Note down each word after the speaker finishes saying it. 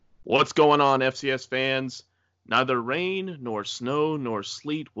What's going on, FCS fans? Neither rain, nor snow, nor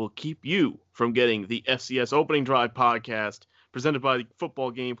sleet will keep you from getting the FCS Opening Drive podcast presented by the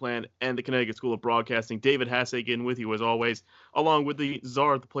Football Game Plan and the Connecticut School of Broadcasting. David Hassagen with you as always, along with the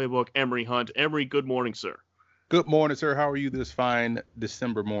czar of the playbook, Emory Hunt. Emory, good morning, sir. Good morning, sir. How are you this fine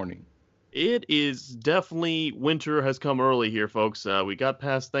December morning? It is definitely winter has come early here, folks. We got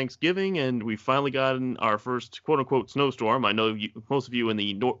past Thanksgiving, and we finally gotten our first quote-unquote snowstorm. I know most of you in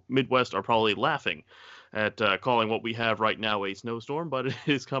the Midwest are probably laughing at calling what we have right now a snowstorm, but it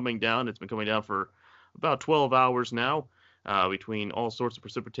is coming down. It's been coming down for about 12 hours now between all sorts of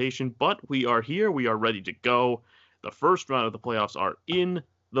precipitation, but we are here. We are ready to go. The first round of the playoffs are in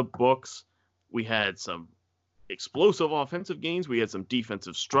the books. We had some explosive offensive games. We had some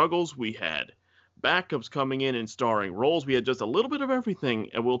defensive struggles. We had backups coming in and starring roles. We had just a little bit of everything,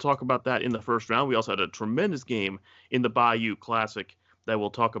 and we'll talk about that in the first round. We also had a tremendous game in the Bayou Classic that we'll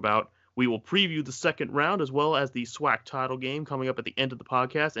talk about. We will preview the second round as well as the SWAC title game coming up at the end of the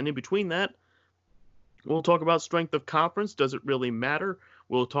podcast. And in between that, we'll talk about strength of conference. Does it really matter?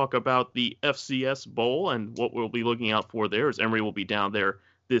 We'll talk about the FCS Bowl and what we'll be looking out for there, as Emory will be down there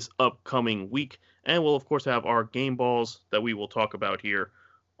this upcoming week. And we'll, of course, have our game balls that we will talk about here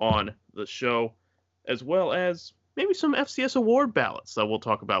on the show, as well as maybe some FCS award ballots that we'll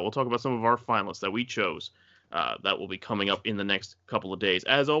talk about. We'll talk about some of our finalists that we chose that will be coming up in the next couple of days.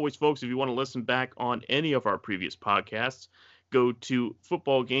 As always, folks, if you want to listen back on any of our previous podcasts, go to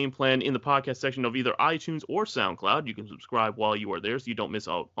Football Game Plan in the podcast section of either iTunes or SoundCloud. You can subscribe while you are there so you don't miss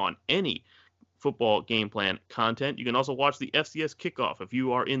out on any Football Game Plan content. You can also watch the FCS Kickoff if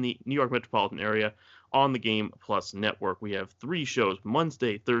you are in the New York metropolitan area on the Game Plus network. We have 3 shows,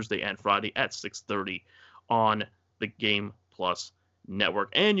 Wednesday, Thursday, and Friday at 6:30 on the Game Plus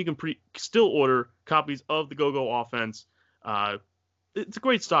network. And you can still order copies of the Go-Go Offense. It's a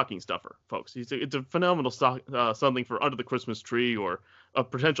great stocking stuffer, folks. It's a phenomenal something for under the Christmas tree or a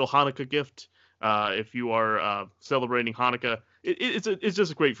potential Hanukkah gift if you are celebrating Hanukkah. It's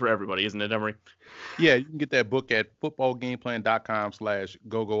just great for everybody, isn't it, Emory? Yeah, you can get that book at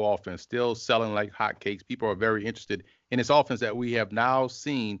footballgameplan.com/go-go-offense. Still selling like hotcakes. People are very interested in this offense that we have now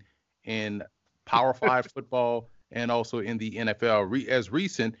seen in Power 5 football and also in the NFL. As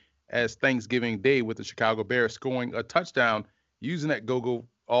recent as Thanksgiving Day with the Chicago Bears scoring a touchdown using that go-go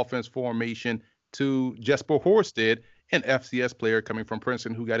offense formation to Jesper Horsted, an FCS player coming from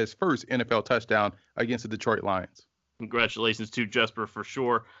Princeton who got his first NFL touchdown against the Detroit Lions. Congratulations to Jesper for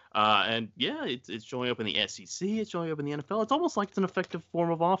sure. And yeah, it's showing up in the SEC. It's showing up in the NFL. It's almost like it's an effective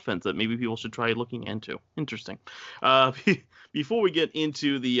form of offense that maybe people should try looking into. Interesting. Before we get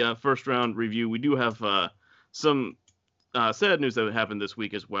into the first round review, we do have some sad news that happened this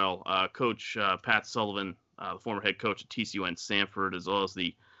week as well. Coach Pat Sullivan, the former head coach at TCU and Sanford, as well as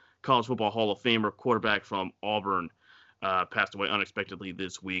the College Football Hall of Famer quarterback from Auburn, passed away unexpectedly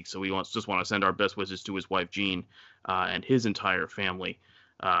this week. So we just want to send our best wishes to his wife, Jean, and his entire family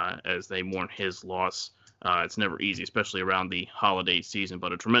as they mourn his loss. It's never easy, especially around the holiday season,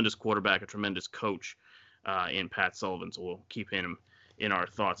 but a tremendous quarterback, a tremendous coach in Pat Sullivan. So we'll keep him in our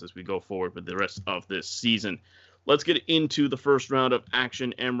thoughts as we go forward with the rest of this season. Let's get into the first round of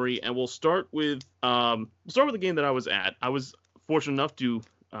action, Emory, and we'll start with the game that I was at. I was fortunate enough to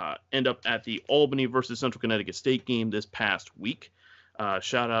end up at the Albany versus Central Connecticut State game this past week.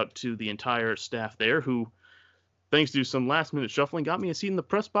 Shout out to the entire staff there who, thanks to some last-minute shuffling, got me a seat in the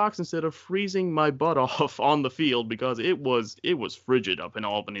press box instead of freezing my butt off on the field because it was frigid up in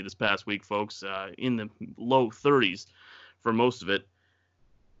Albany this past week, folks, in the low 30s for most of it.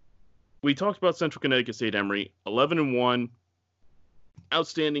 We talked about Central Connecticut State, Emory, 11-1,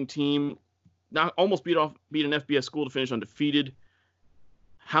 outstanding team, almost beat an FBS school to finish undefeated.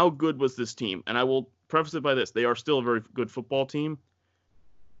 How good was this team? And I will preface it by this. They are still a very good football team,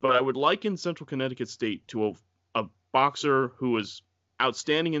 but I would liken Central Connecticut State to a boxer who was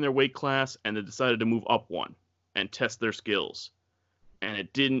outstanding in their weight class and they decided to move up one and test their skills. And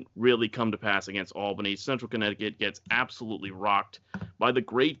it didn't really come to pass against Albany. Central Connecticut gets absolutely rocked by the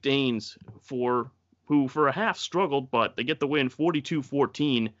Great Danes who for a half struggled, but they get the win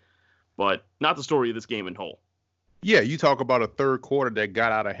 42-14, but not the story of this game in whole. Yeah, you talk about a third quarter that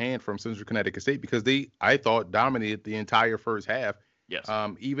got out of hand from Central Connecticut State because I thought, dominated the entire first half. Yes.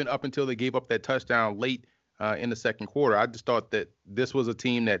 Even up until they gave up that touchdown late in the second quarter. I just thought that this was a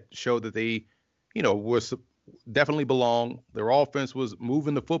team that showed that they, was definitely belong. Their offense was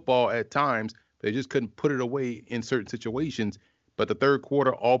moving the football at times. They just couldn't put it away in certain situations. But the third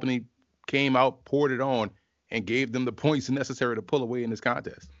quarter, Albany came out, poured it on, and gave them the points necessary to pull away in this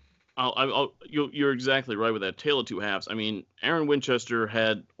contest. You're exactly right with that. Tale of two halves. I mean, Aaron Winchester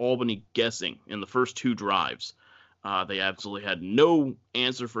had Albany guessing in the first two drives. They absolutely had no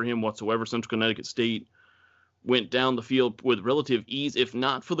answer for him whatsoever. Central Connecticut State went down the field with relative ease, if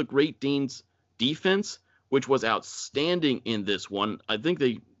not for the Great Danes' defense, which was outstanding in this one. I don't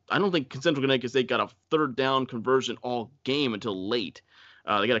think Central Connecticut State got a third down conversion all game until late.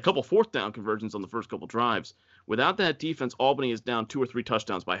 They got a couple fourth down conversions on the first couple drives. Without that defense, Albany is down 2 or 3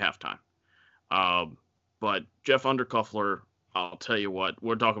 touchdowns by halftime. But Jeff Undercuffler, I'll tell you what,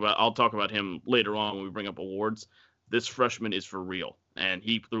 I'll talk about him later on when we bring up awards. This freshman is for real, and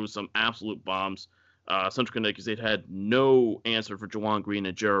he threw some absolute bombs. Central Connecticut State had no answer for Jawan Green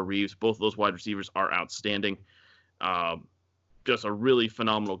and Jarrah Reeves. Both of those wide receivers are outstanding. Just a really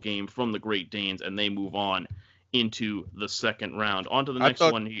phenomenal game from the Great Danes, and they move on into the second round. On to the next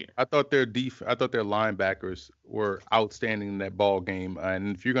one here. I thought their linebackers were outstanding in that ball game.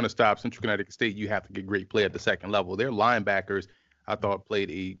 And if you're going to stop Central Connecticut State, you have to get great play at the second level. Their linebackers, I thought, played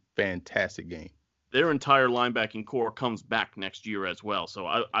a fantastic game. Their entire linebacking core comes back next year as well. So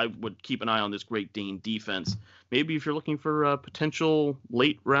I would keep an eye on this Great Dane defense. Maybe if you're looking for a potential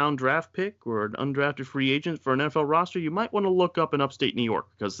late-round draft pick or an undrafted free agent for an NFL roster, you might want to look up in upstate New York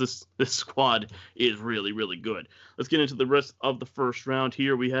because this squad is really, really good. Let's get into the rest of the first round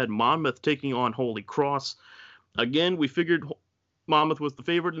here. We had Monmouth taking on Holy Cross. Again, we figured Monmouth was the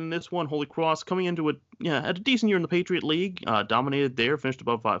favorite in this one. Holy Cross coming into had a decent year in the Patriot League, dominated there, finished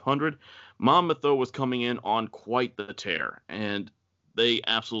above 500. Monmouth, though, was coming in on quite the tear, and they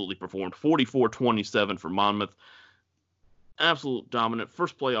absolutely performed. 44-27 for Monmouth. Absolute dominant.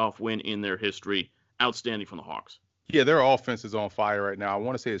 First playoff win in their history. Outstanding from the Hawks. Yeah, their offense is on fire right now. I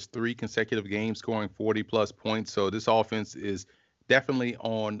want to say it's 3 consecutive games scoring 40-plus points, so this offense is definitely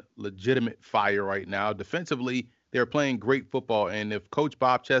on legitimate fire right now. Defensively, they're playing great football, and if Coach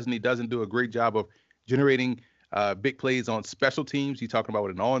Bob Chesney doesn't do a great job of generating big plays on special teams, you're talking about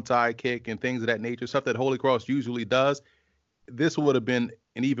with an onside kick and things of that nature, stuff that Holy Cross usually does, this would have been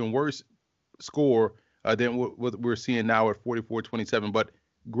an even worse score than what we're seeing now at 44-27. But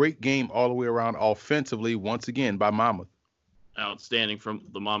great game all the way around offensively, once again, by Monmouth. Outstanding from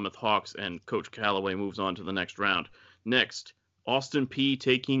the Monmouth Hawks, and Coach Callaway moves on to the next round. Next, Austin Peay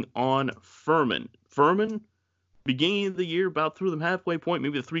taking on Furman. Furman, beginning of the year, about through the halfway point,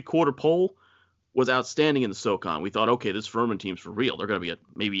 maybe the three-quarter pole, was outstanding in the SoCon. We thought, okay, this Furman team's for real. They're going to be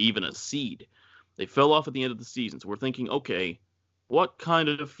maybe even a seed. They fell off at the end of the season, so we're thinking, okay, what kind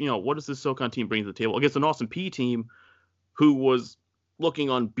of, what does this SoCon team bring to the table against an Austin Peay team who was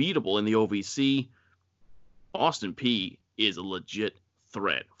looking unbeatable in the OVC? Austin Peay is a legit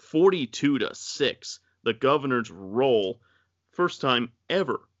threat. 42-6. The Governors roll. First time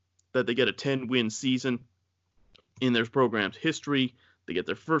ever that they get a 10-win season in their program's history. They get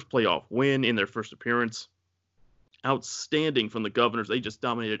their first playoff win in their first appearance. Outstanding from the Governors. They just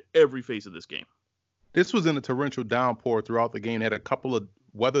dominated every phase of this game. This was in a torrential downpour throughout the game. They had a couple of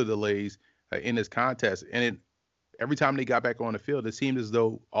weather delays in this contest. And every time they got back on the field, it seemed as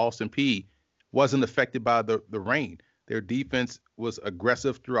though Austin Peay wasn't affected by the rain. Their defense was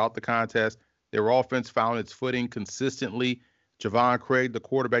aggressive throughout the contest. Their offense found its footing consistently. Javon Craig, the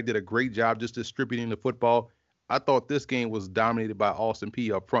quarterback, did a great job just distributing the football. I thought this game was dominated by Austin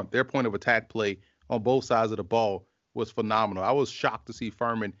Peay up front. Their point of attack play on both sides of the ball was phenomenal. I was shocked to see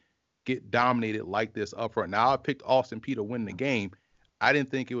Furman get dominated like this up front. Now, I picked Austin Peay to win the game. I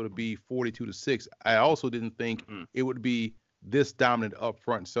didn't think it would be 42-6. I also didn't think it would be this dominant up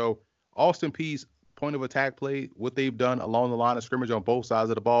front. So Austin Peay's point of attack play, what they've done along the line of scrimmage on both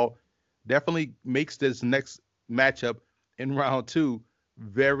sides of the ball, definitely makes this next matchup in round 2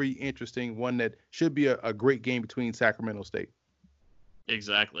 very interesting, one that should be a great game between Sacramento State.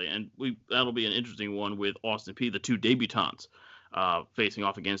 Exactly, and that'll be an interesting one with Austin Peay, the two debutants, facing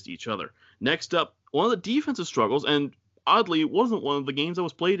off against each other. Next up, one of the defensive struggles, and oddly, it wasn't one of the games that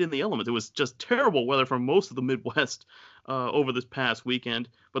was played in the elements. It was just terrible weather for most of the Midwest over this past weekend.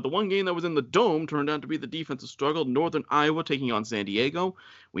 But the one game that was in the Dome turned out to be the defensive struggle. Northern Iowa taking on San Diego.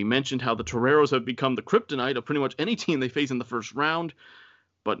 We mentioned how the Toreros have become the kryptonite of pretty much any team they face in the first round.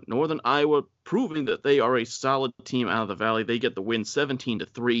 But Northern Iowa proving that they are a solid team out of the Valley. They get the win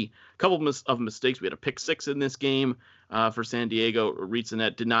 17-3. A couple of mistakes. We had a pick 6 in this game for San Diego.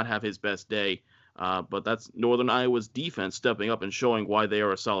 Reitzenet did not have his best day. But that's Northern Iowa's defense stepping up and showing why they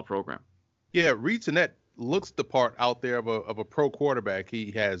are a solid program. Yeah, Reitzenet looks the part out there of a pro quarterback.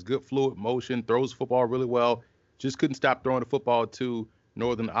 He has good fluid motion, throws the football really well, just couldn't stop throwing the football to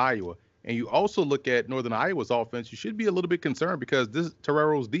Northern Iowa. And you also look at Northern Iowa's offense, you should be a little bit concerned because this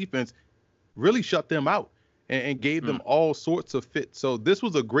Torero's defense really shut them out. and gave them all sorts of fits. So this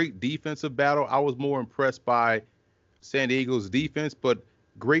was a great defensive battle. I was more impressed by San Diego's defense, but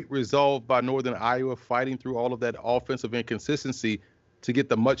great resolve by Northern Iowa fighting through all of that offensive inconsistency to get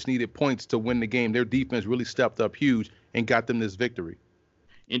the much needed points to win the game. Their defense really stepped up huge and got them this victory.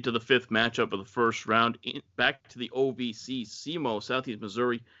 Into the fifth matchup of the first round, back to the OVC, SEMO, Southeast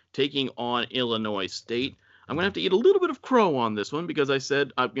Missouri, taking on Illinois State. I'm going to have to eat a little bit of crow on this one because I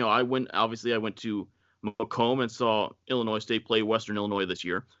said, I went to Macomb and saw Illinois State play Western Illinois this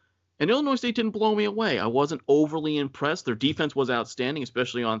year. And Illinois State didn't blow me away. I wasn't overly impressed. Their defense was outstanding,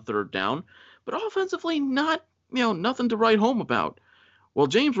 especially on third down. But offensively, nothing to write home about. Well,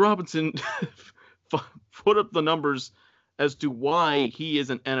 James Robinson put up the numbers as to why he is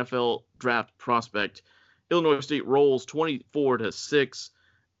an NFL draft prospect. Illinois State rolls 24-6,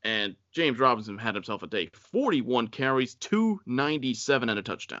 and James Robinson had himself a day. 41 carries, 297, and a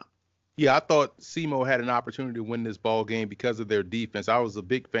touchdown. Yeah, I thought SEMO had an opportunity to win this ball game because of their defense. I was a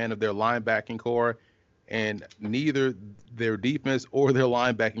big fan of their linebacking core, and neither their defense or their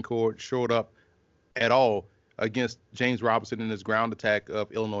linebacking core showed up at all against James Robinson and his ground attack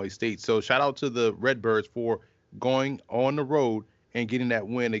of Illinois State. So shout out to the Redbirds for going on the road and getting that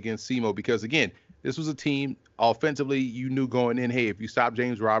win against SEMO because, again, this was a team offensively you knew going in, hey, if you stop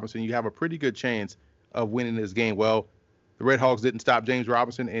James Robinson, you have a pretty good chance of winning this game. Well, the Red Hawks didn't stop James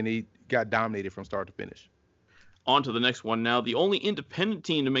Robinson, and he got dominated from start to finish. On to the next one now. The only independent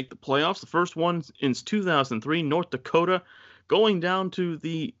team to make the playoffs, the first one since 2003, North Dakota, going down to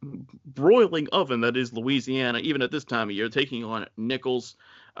the broiling oven that is Louisiana, even at this time of year, taking on Nicholls.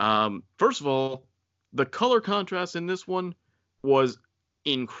 First of all, the color contrast in this one was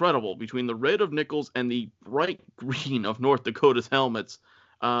incredible between the red of Nicholls and the bright green of North Dakota's helmets.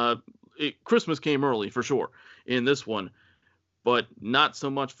 Christmas came early for sure in this one, but not so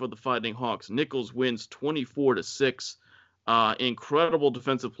much for the Fighting Hawks. Nicholls wins 24-6. Incredible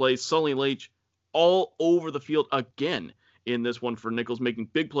defensive plays. Sully Leach all over the field again in this one for Nicholls, making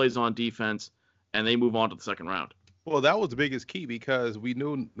big plays on defense, and they move on to the second round. Well, that was the biggest key because we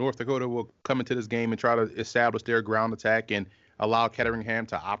knew North Dakota will come into this game and try to establish their ground attack and allow Ketteringham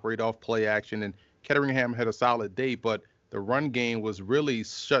to operate off play action. And Ketteringham had a solid day, but the run game was really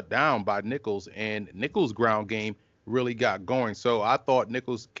shut down by Nicholls, and Nicholls' ground game really got going. So I thought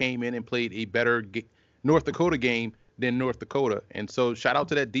Nicholls came in and played a better North Dakota game than North Dakota. And so shout out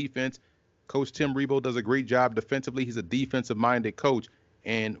to that defense. Coach Tim Rebo does a great job defensively. He's a defensive-minded coach.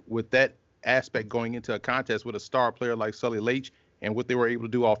 And with that aspect going into a contest with a star player like Sully Leach and what they were able to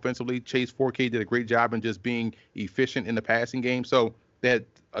do offensively, Chase 4K did a great job in just being efficient in the passing game. So they had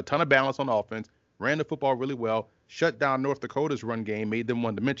a ton of balance on offense, ran the football really well, shut down North Dakota's run game, made them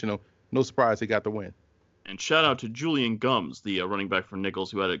one-dimensional. No surprise they got the win. And shout out to Julian Gums, the running back for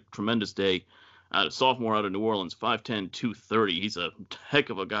Nicholls, who had a tremendous day. A sophomore out of New Orleans, 5'10", 230. He's a heck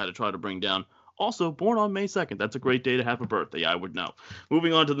of a guy to try to bring down. Also, born on May 2nd. That's a great day to have a birthday, I would know.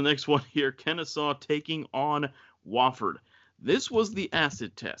 Moving on to the next one here, Kennesaw taking on Wofford. This was the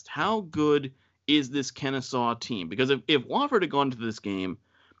acid test. How good is this Kennesaw team? Because if Wofford had gone to this game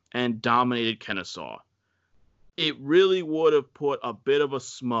and dominated Kennesaw, it really would have put a bit of a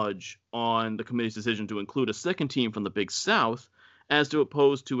smudge on the committee's decision to include a second team from the Big South as to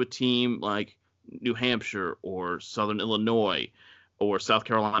opposed to a team like New Hampshire or Southern Illinois or South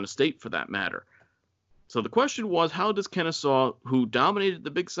Carolina State for that matter. So the question was, how does Kennesaw, who dominated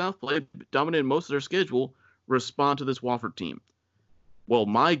the Big South play, dominated most of their schedule, respond to this Wofford team? Well,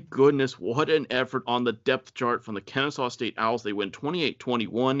 my goodness, what an effort on the depth chart from the Kennesaw State Owls. They win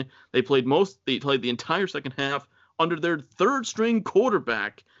 28-21. They played the entire second half under their third string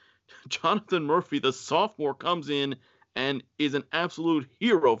quarterback. Jonathan Murphy, the sophomore, comes in and is an absolute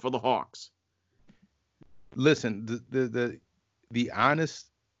hero for the Hawks. Listen, the honest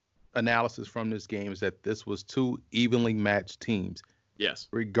analysis from this game is that this was two evenly matched teams. Yes.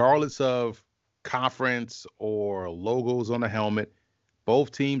 Regardless of conference or logos on the helmet,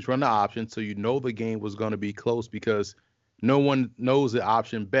 both teams run the option, so you know the game was going to be close because no one knows the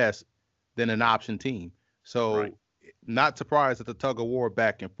option best than an option team. So right. Not surprised at the tug of war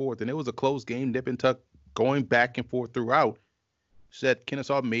back and forth. And it was a close game, nip and tuck, going back and forth throughout. Said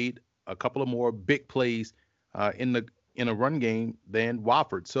Kennesaw made a couple of more big plays in a run game than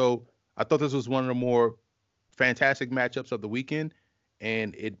Wofford. So I thought this was one of the more fantastic matchups of the weekend,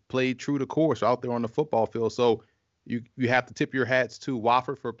 and it played true to course out there on the football field. So you have to tip your hats to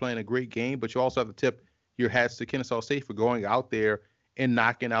Wofford for playing a great game, but you also have to tip your hats to Kennesaw State for going out there and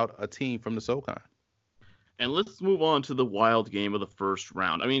knocking out a team from the SoCon. And let's move on to the wild game of the first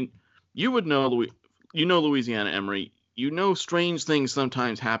round. I mean, you would know, Louisiana, Emory. You know strange things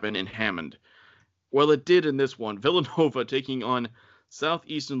sometimes happen in Hammond. Well, it did in this one. Villanova taking on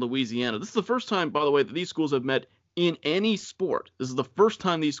Southeastern Louisiana. This is the first time, by the way, that these schools have met in any sport. This is the first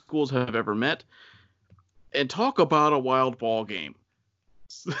time these schools have ever met. And talk about a wild ball game.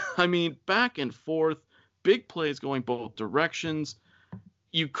 I mean, back and forth, big plays going both directions.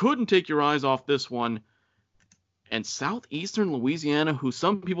 You couldn't take your eyes off this one. And Southeastern Louisiana, who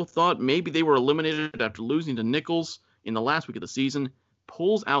some people thought maybe they were eliminated after losing to Nichols in the last week of the season,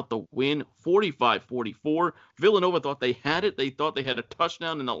 pulls out the win 45-44. Villanova thought they had it. They thought they had a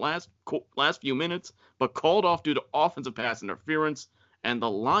touchdown in the last few minutes, but called off due to offensive pass interference, and the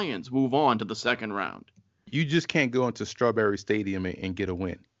Lions move on to the second round. You just can't go into Strawberry Stadium and get a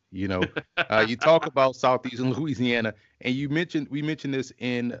win. You know, you talk about Southeastern Louisiana, and we mentioned this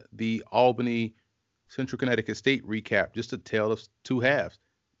in the Albany Central Connecticut State recap, just a tale of two halves.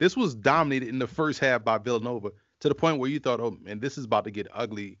 This was dominated in the first half by Villanova to the point where you thought, oh, man, this is about to get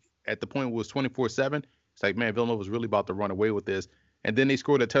ugly. At the point where it was 24-7, it's like, man, Villanova's really about to run away with this. And then they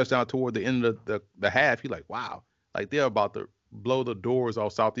scored a touchdown toward the end of the half. You're like, wow, like they're about to blow the doors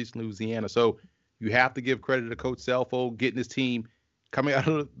off Southeastern Louisiana. So you have to give credit to Coach Selfo getting his team coming out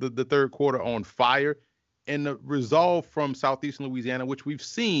of the third quarter on fire. And the resolve from Southeastern Louisiana, which we've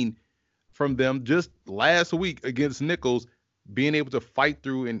seen from them just last week against Nichols, being able to fight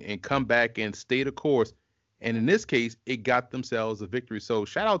through and come back and stay the course. And in this case, it got themselves a victory. So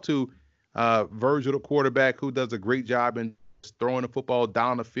shout out to Virgil, the quarterback, who does a great job in throwing the football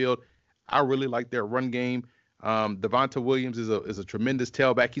down the field. I really like their run game. Devonta Williams is a tremendous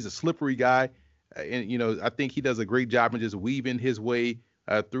tailback. He's a slippery guy. And, you know, I think he does a great job in just weaving his way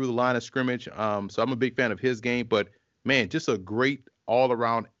through the line of scrimmage. So I'm a big fan of his game. But, man, just a great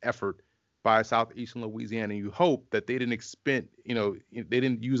all-around effort by Southeastern Louisiana. And you hope that they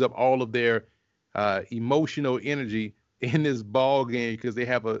didn't use up all of their emotional energy in this ball game, because they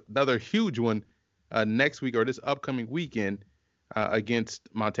have another huge one next week or this upcoming weekend against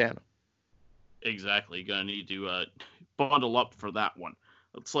Montana. Exactly. You're going to need to bundle up for that one.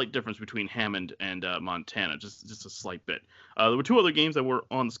 A slight difference between Hammond and Montana, just a slight bit. There were two other games that were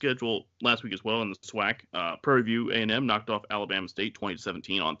on the schedule last week as well in the SWAC. Prairie View A&M knocked off Alabama State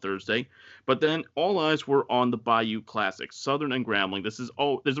 20-17 on Thursday. But then all eyes were on the Bayou Classic, Southern and Grambling.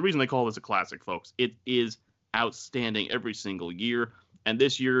 There's a reason they call this a classic, folks. It is outstanding every single year. And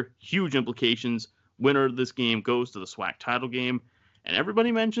this year, huge implications. Winner of this game goes to the SWAC title game. And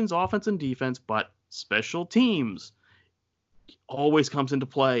everybody mentions offense and defense, but special teams always comes into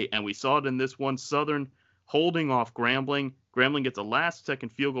play, and we saw it in this one. Southern holding off Grambling. Grambling gets a last-second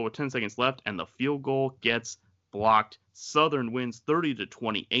field goal with 10 seconds left, and the field goal gets blocked. Southern wins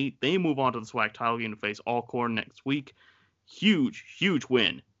 30-28. They move on to the SWAC title game to face Alcorn next week. Huge, huge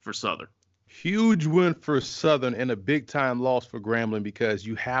win for Southern. Huge win for Southern and a big-time loss for Grambling, because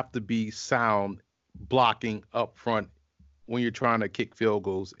you have to be sound blocking up front when you're trying to kick field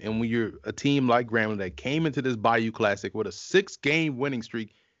goals. And when you're a team like Grambling that came into this Bayou Classic with a 6-game winning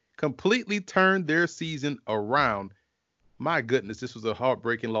streak, completely turned their season around. My goodness, this was a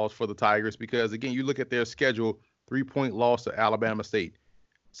heartbreaking loss for the Tigers, because, again, you look at their schedule, 3-point loss to Alabama State,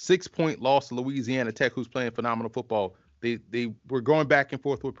 6-point loss to Louisiana Tech, who's playing phenomenal football. They were going back and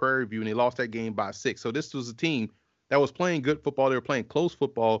forth with Prairie View, and they lost that game by 6. So this was a team that was playing good football. They were playing close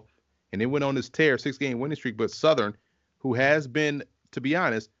football, and they went on this tear, 6-game winning streak. But Southern, who has been, to be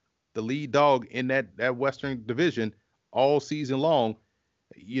honest, the lead dog in that Western Division all season long,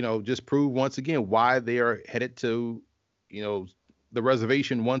 you know, just proved once again why they are headed to, you know, the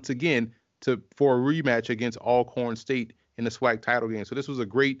reservation once again for a rematch against Alcorn State in the SWAC title game. So this was a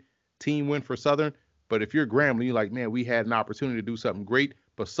great team win for Southern. But if you're Grambling, you're like, man, we had an opportunity to do something great.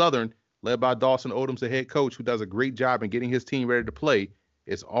 But Southern, led by Dawson Odoms, the head coach, who does a great job in getting his team ready to play,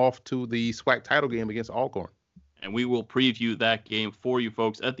 is off to the SWAC title game against Alcorn. And we will preview that game for you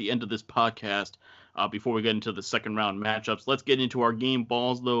folks at the end of this podcast before we get into the second round matchups. Let's get into our game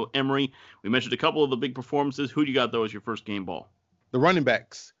balls, though. Emory, we mentioned a couple of the big performances. Who do you got, though, as your first game ball? The running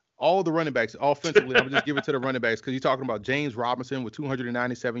backs. All the running backs. Offensively, I'm going to just give it to the running backs, because you're talking about James Robinson with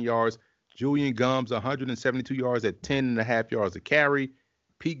 297 yards, Julian Gums, 172 yards at 10.5 yards a carry,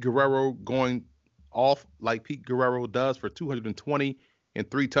 Pete Guerrero going off like Pete Guerrero does for 220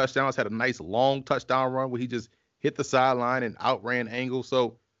 and 3 touchdowns. Had a nice long touchdown run where he just hit the sideline and outran Angle.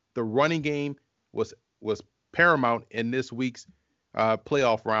 So the running game was paramount in this week's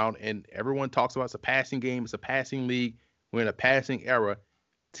playoff round. And everyone talks about it's a passing game. It's a passing league. We're in a passing era.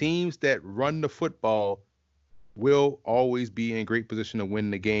 Teams that run the football will always be in great position to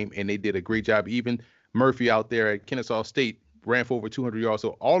win the game. And they did a great job. Even Murphy out there at Kennesaw State ran for over 200 yards. So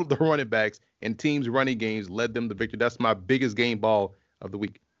all of the running backs and teams running games led them to victory. That's my biggest game ball of the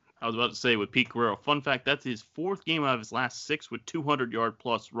week. I was about to say with Pete Guerrero. Fun fact, that's his 4th game out of his last 6 with 200-yard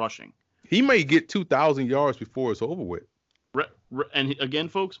plus rushing. He may get 2,000 yards before it's over with. And again,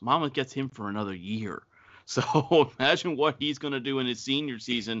 folks, Mama gets him for another year. So imagine what he's going to do in his senior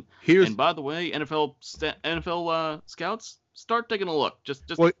season. And by the way, NFL scouts, start taking a look. Just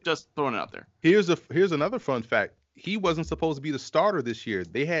throwing it out there. Here's another fun fact. He wasn't supposed to be the starter this year.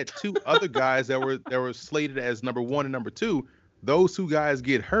 They had 2 other guys that were slated as number 1 and number 2. Those 2 guys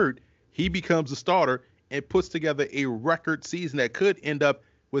get hurt. He becomes the starter and puts together a record season that could end up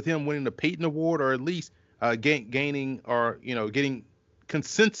with him winning the Peyton Award, or at least getting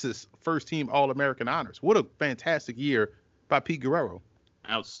consensus first team All-American honors. What a fantastic year by Pete Guerrero.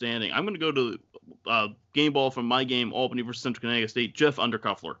 Outstanding. I'm going to go to game ball from my game, Albany versus Central Connecticut State, Jeff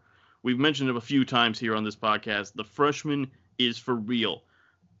Undercuffler. We've mentioned him a few times here on this podcast. The freshman is for real.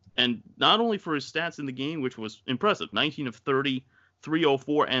 And not only for his stats in the game, which was impressive, 19 of 30,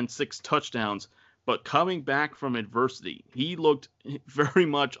 304, and 6 touchdowns, but coming back from adversity. He looked very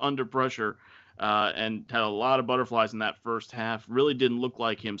much under pressure and had a lot of butterflies in that first half. Really didn't look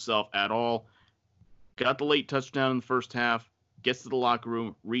like himself at all. Got the late touchdown in the first half, gets to the locker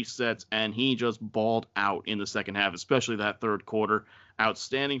room, resets, and he just balled out in the second half, especially that third quarter.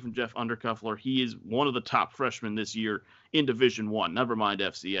 Outstanding from Jeff Undercuffler. He is one of the top freshmen this year in Division I, never mind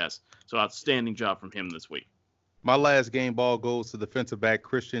FCS. So outstanding job from him this week. My last game ball goes to defensive back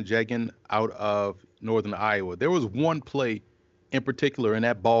Christian Jeggin out of Northern Iowa. There was one play in particular in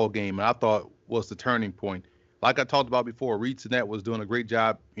that ball game and I thought was the turning point. Like I talked about before, Reed Sinnett was doing a great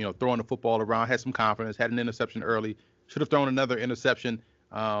job, throwing the football around, had some confidence, had an interception early, should have thrown another interception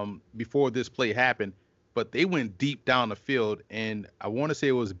before this play happened. But they went deep down the field, and I want to say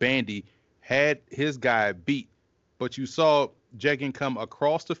it was Bandy, had his guy beat. But you saw Jeggin come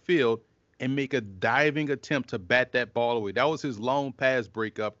across the field and make a diving attempt to bat that ball away. That was his long pass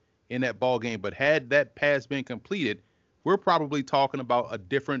breakup in that ball game. But had that pass been completed, we're probably talking about a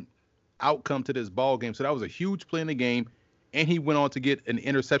different outcome to this ball game. So that was a huge play in the game, and he went on to get an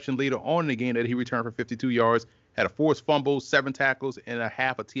interception later on in the game that he returned for 52 yards, had a forced fumble, 7 tackles, and a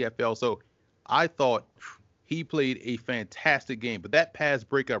half a TFL. So I thought he played a fantastic game, but that pass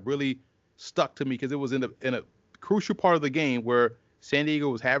breakup really stuck to me because it was in a crucial part of the game where San Diego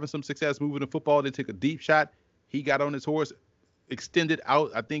was having some success moving the football. They took a deep shot. He got on his horse, extended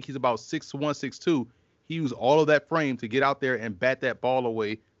out. I think he's about 6'1", 6'2". He used all of that frame to get out there and bat that ball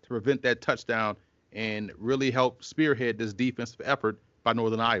away to prevent that touchdown and really help spearhead this defensive effort by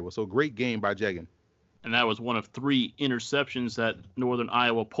Northern Iowa. So great game by Jeggin. And that was one of 3 interceptions that Northern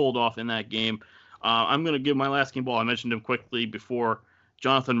Iowa pulled off in that game. I'm going to give my last game ball. I mentioned him quickly before.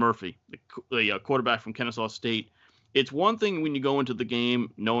 Jonathan Murphy, the quarterback from Kennesaw State. It's one thing when you go into the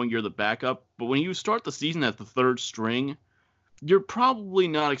game knowing you're the backup, but when you start the season as the 3rd string, you're probably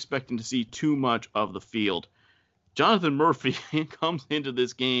not expecting to see too much of the field. Jonathan Murphy comes into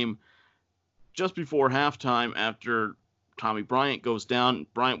this game just before halftime after Tommy Bryant goes down.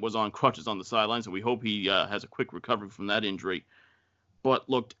 Bryant was on crutches on the sideline, so we hope he has a quick recovery from that injury. But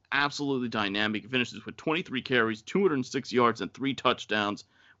looked absolutely dynamic. He finishes with 23 carries, 206 yards, and 3 touchdowns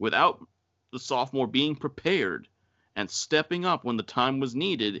without the sophomore being prepared and stepping up when the time was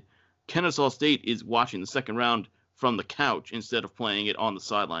needed. Kennesaw State is watching the second round from the couch instead of playing it on the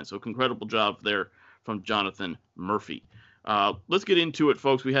sideline. So incredible job there from Jonathan Murphy. Let's get into it,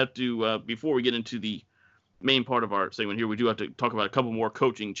 folks. We have to, before we get into the main part of our segment here, we do have to talk about a couple more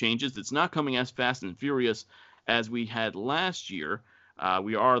coaching changes. It's not coming as fast and furious as we had last year.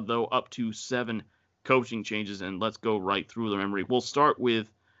 We are, though, up to 7 coaching changes, and let's go right through the memory. We'll start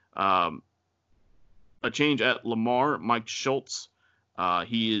with a change at Lamar. Mike Schultz,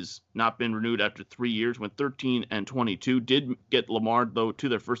 he has not been renewed after 3 years, went 13-22. Did get Lamar, though, to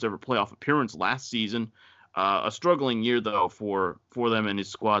their first ever playoff appearance last season. A struggling year, though, for them and his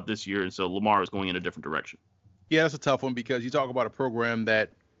squad this year, and so Lamar is going in a different direction. Yeah, that's a tough one because you talk about a program that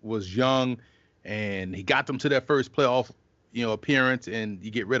was young, and he got them to their first playoff appearance, and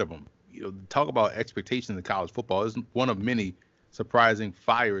you get rid of them. Talk about expectations in college football. It's one of many surprising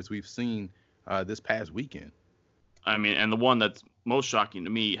fires we've seen this past weekend. I mean, and the one that's most shocking to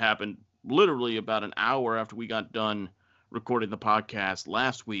me happened literally about an hour after we got done recording the podcast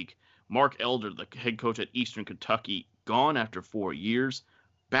last week. Mark Elder, the head coach at Eastern Kentucky, gone after 4 years,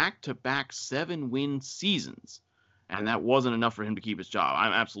 back-to-back 7-win seasons, and that wasn't enough for him to keep his job.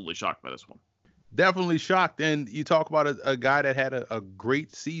 I'm absolutely shocked by this one. Definitely shocked. And you talk about a guy that had a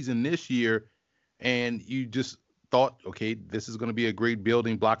great season this year, and you just thought, okay, this is going to be a great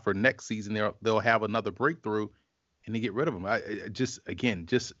building block for next season. They'll have another breakthrough, and they get rid of him. Just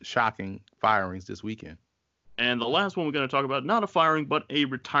shocking firings this weekend. And the last one we're going to talk about, not a firing, but a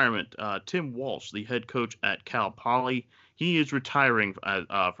retirement. Tim Walsh, the head coach at Cal Poly, he is retiring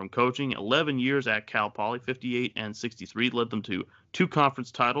from coaching. 11 years at Cal Poly, 58 and 63, led them to 2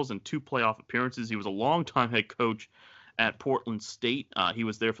 conference titles and 2 playoff appearances. He was a longtime head coach at Portland State. He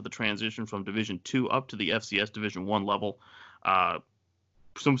was there for the transition from Division II up to the FCS Division I level.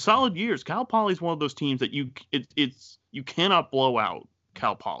 Some solid years. Cal Poly is one of those teams that you cannot blow out.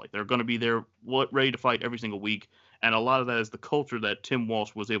 Cal Poly. They're going to be there ready to fight every single week, and a lot of that is the culture that Tim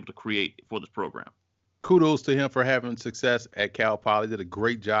Walsh was able to create for this program. Kudos to him for having success at Cal Poly. Did a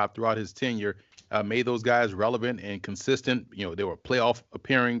great job throughout his tenure. Made those guys relevant and consistent. They were playoff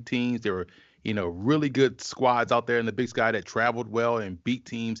appearing teams. They were, really good squads out there in the Big Sky that traveled well and beat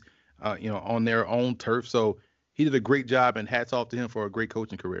teams, on their own turf. So he did a great job, and hats off to him for a great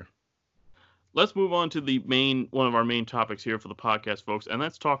coaching career. Let's move on to one of our main topics here for the podcast, folks, and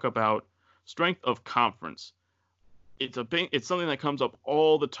let's talk about strength of conference. It's something that comes up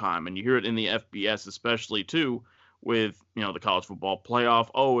all the time, and you hear it in the FBS especially too, with the college football playoff.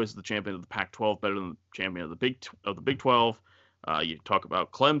 Oh, is the champion of the Pac-12 better than the champion of the Big 12? You talk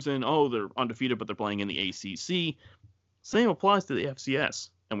about Clemson. Oh, they're undefeated, but they're playing in the ACC. Same applies to the FCS,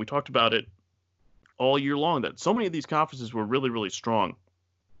 and we talked about it all year long that so many of these conferences were really, really strong.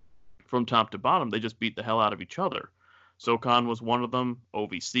 From top to bottom, they just beat the hell out of each other. SoCon was one of them.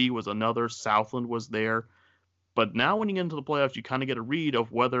 OVC was another. Southland was there. But now when you get into the playoffs, you kind of get a read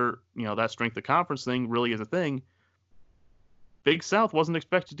of whether, that strength of conference thing really is a thing. Big South wasn't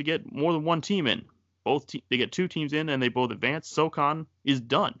expected to get more than one team in. They get 2 teams in, and they both advance. SoCon is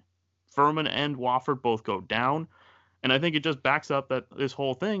done. Furman and Wofford both go down. And I think it just backs up that this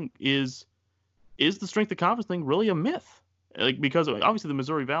whole thing is the strength of conference thing really a myth? Because obviously the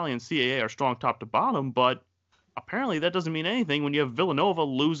Missouri Valley and CAA are strong top to bottom, but apparently that doesn't mean anything when you have Villanova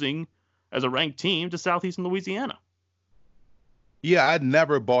losing as a ranked team to Southeastern Louisiana. Yeah, I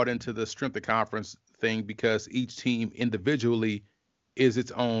never bought into the strength of conference thing because each team individually is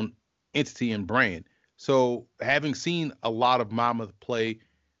its own entity and brand. So having seen a lot of Monmouth play,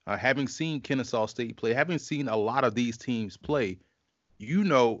 having seen Kennesaw State play, having seen a lot of these teams play,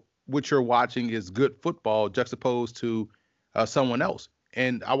 what you're watching is good football juxtaposed to someone else.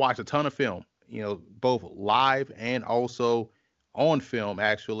 And I watched a ton of film, both live and also on film,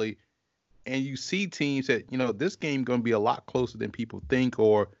 actually. And you see teams that, this game going to be a lot closer than people think,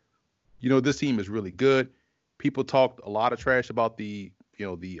 or, this team is really good. People talked a lot of trash about the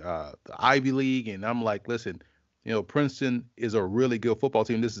Ivy League. And I'm like, listen, Princeton is a really good football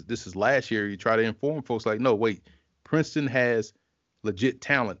team. This is last year. You try to inform folks like, no, wait, Princeton has legit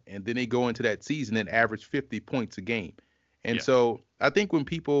talent. And then they go into that season and average 50 points a game. And so I think when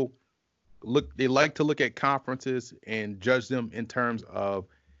people they like to look at conferences and judge them in terms of,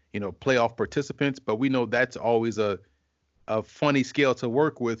 playoff participants, but we know that's always a funny scale to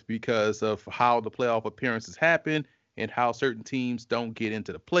work with because of how the playoff appearances happen and how certain teams don't get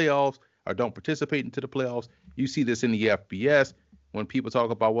into the playoffs or don't participate into the playoffs. You see this in the FBS when people talk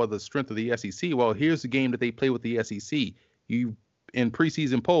about the strength of the SEC. Well, here's the game that they play with the SEC. You in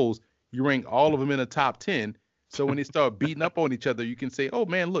preseason polls, you rank all of them in the top 10. So when they start beating up on each other, you can say, oh,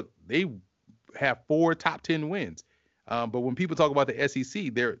 man, look, they have 4 top 10 wins. But when people talk about the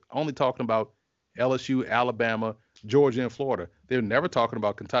SEC, they're only talking about LSU, Alabama, Georgia, and Florida. They're never talking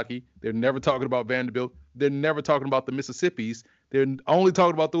about Kentucky. They're never talking about Vanderbilt. They're never talking about the Mississippis. They're only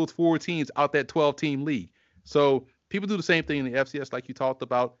talking about those 4 teams out that 12-team league. So people do the same thing in the FCS like you talked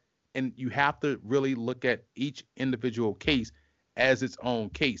about, and you have to really look at each individual case as its own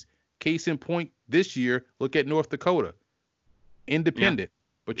case. Case in point, this year, look at North Dakota. Independent. Yeah.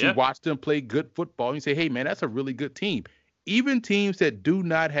 But you watch them play good football, and you say, hey, man, that's a really good team. Even teams that do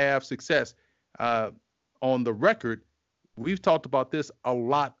not have success on the record, we've talked about this a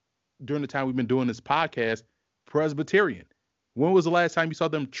lot during the time we've been doing this podcast, Presbyterian. When was the last time you saw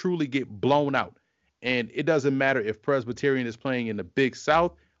them truly get blown out? And it doesn't matter if Presbyterian is playing in the Big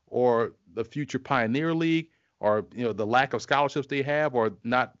South or the future Pioneer League, or the lack of scholarships they have, or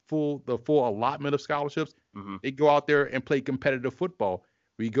not the full allotment of scholarships. Mm-hmm. They go out there and play competitive football.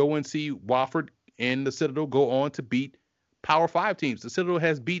 We go and see Wofford and the Citadel go on to beat Power 5 teams. The Citadel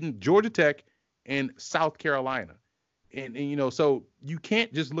has beaten Georgia Tech and South Carolina. And so you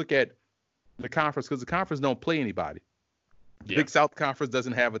can't just look at the conference because the conference don't play anybody. The Big South Conference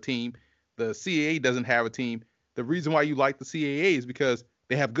doesn't have a team. The CAA doesn't have a team. The reason why you like the CAA is because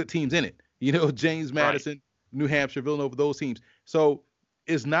they have good teams in it. James Madison, right. New Hampshire, Villanova, those teams. So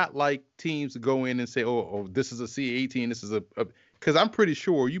it's not like teams go in and say, oh, this is a CAA team. This is because I'm pretty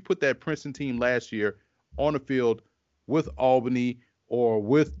sure you put that Princeton team last year on the field with Albany or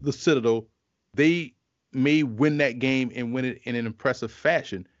with the Citadel, they may win that game and win it in an impressive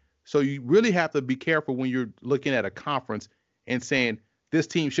fashion. So you really have to be careful when you're looking at a conference and saying this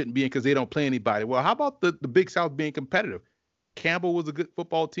team shouldn't be in because they don't play anybody. Well, how about the Big South being competitive? Campbell was a good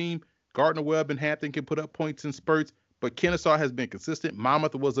football team. Gardner Webb and Hampton can put up points in spurts, but Kennesaw has been consistent.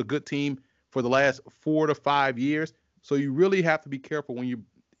 Monmouth was a good team for the last 4 to 5 years. So you really have to be careful when you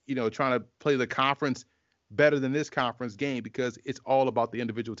trying to play the conference better than this conference game because it's all about the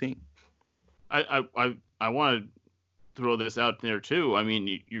individual team. I want to throw this out there too. I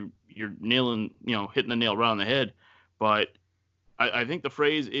mean, you're nailing, hitting the nail right on the head, but I think the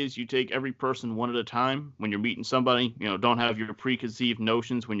phrase is you take every person one at a time when you're meeting somebody. Don't have your preconceived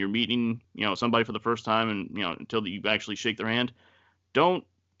notions when you're meeting, somebody for the first time and, until you actually shake their hand. Don't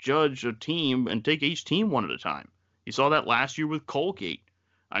judge a team and take each team one at a time. You saw that last year with Colgate.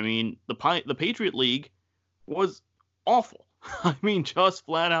 I mean, the Patriot League was awful. I mean, just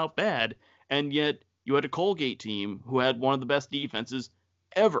flat out bad. And yet you had a Colgate team who had one of the best defenses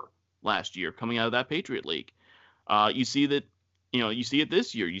ever last year coming out of that Patriot League. You see that, you see it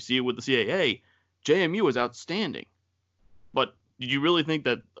this year. You see it with the CAA. JMU is outstanding. But did you really think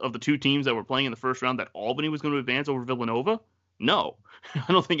that of the two teams that were playing in the first round that Albany was going to advance over Villanova? No.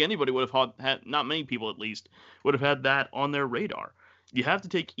 I don't think anybody would have had, not many people at least, would have had that on their radar. You have to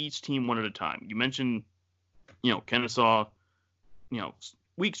take each team one at a time. You mentioned, Kennesaw,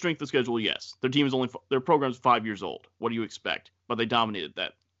 weak strength of schedule, yes. Their program's 5 years old. What do you expect? But they dominated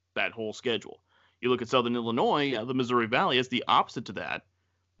that whole schedule. You look at Southern Illinois, the Missouri Valley, it's the opposite to that.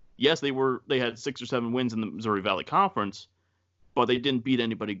 Yes, they had 6 or 7 wins in the Missouri Valley Conference, but they didn't beat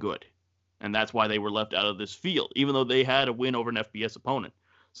anybody good. And that's why they were left out of this field, even though they had a win over an FBS opponent.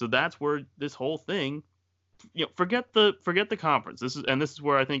 So that's where this whole thing, forget the conference. This is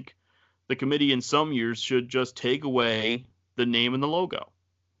where I think the committee in some years should just take away the name and the logo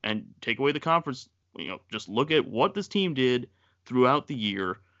and take away the conference. Just look at what this team did throughout the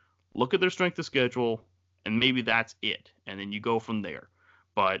year, look at their strength of schedule, and maybe that's it. And then you go from there.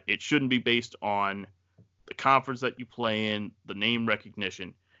 But it shouldn't be based on the conference that you play in, the name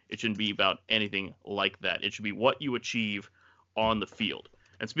recognition. It shouldn't be about anything like that. It should be what you achieve on the field.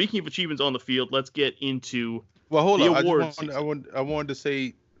 And speaking of achievements on the field, let's get into the awards. I wanted to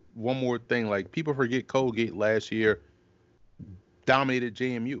say one more thing. Like, people forget Colgate last year dominated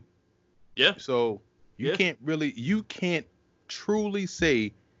JMU. Yeah. So you can't truly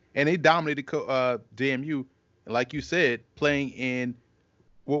say, and they dominated JMU, like you said, playing in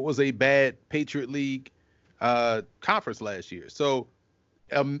what was a bad Patriot League conference last year. So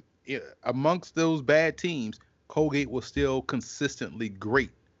amongst those bad teams, Colgate was still consistently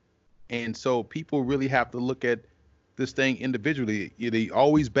great. And so people really have to look at this thing individually. They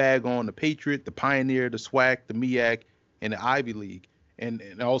always bag on the Patriot, the Pioneer, the SWAC, the MEAC, and the Ivy League, and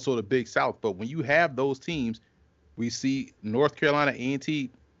also the Big South. But when you have those teams, we see North Carolina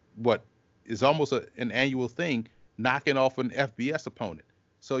A&T, what is almost an annual thing, knocking off an FBS opponent.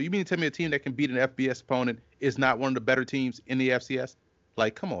 So you mean to tell me a team that can beat an FBS opponent is not one of the better teams in the FCS?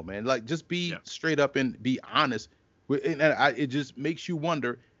 Like, come on, man. Like, just be straight up and be honest. It just makes you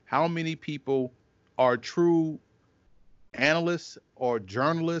wonder how many people are true analysts or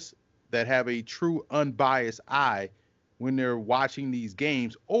journalists that have a true unbiased eye when they're watching these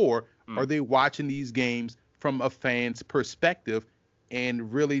games, or are they watching these games from a fan's perspective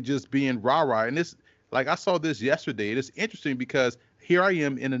and really just being rah-rah? And this, like, I saw this yesterday. It's interesting because here I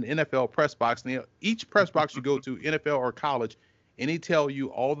am in an NFL press box. And each press box you go to, NFL or college, and they tell you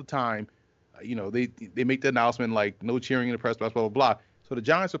all the time, they make the announcement like no cheering in the press box, blah, blah, blah. So the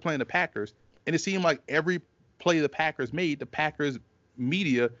Giants are playing the Packers, and it seemed like every play the Packers made, the Packers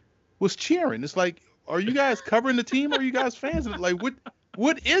media was cheering. It's like, are you guys covering the team? Or are you guys fans of it? Like,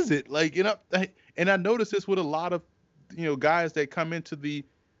 what is it? Like, and I noticed this with a lot of, guys that come into the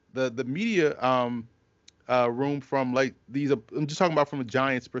media room from like these. I'm just talking about from a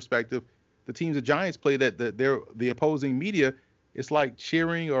Giants perspective. The teams the Giants play, that the opposing media, it's like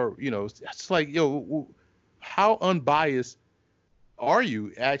cheering, or it's like, how unbiased are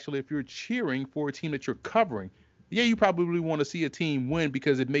you actually if you're cheering for a team that you're covering? Yeah, you probably want to see a team win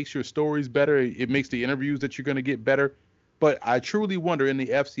because it makes your stories better. It makes the interviews that you're going to get better. But I truly wonder in the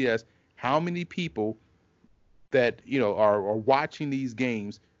FCS how many people that are watching these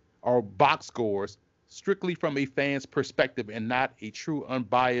games are box scores strictly from a fan's perspective and not a true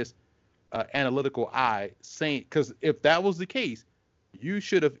unbiased analytical eye. Saying, because if that was the case, you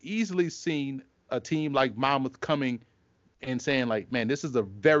should have easily seen a team like Monmouth coming and saying like, man, this is a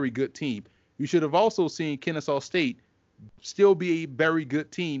very good team. You should have also seen Kennesaw State still be a very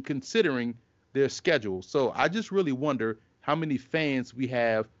good team considering their schedule. So I just really wonder how many fans we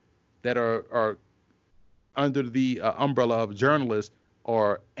have that are under the umbrella of journalists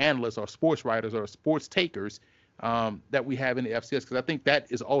or analysts or sports writers or sports takers that we have in the FCS, because I think that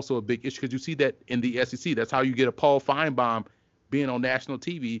is also a big issue, because you see that in the SEC. That's how you get a Paul Feinbaum being on national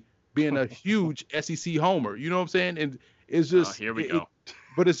TV, being a huge SEC homer. You know what I'm saying? And it's just here we go.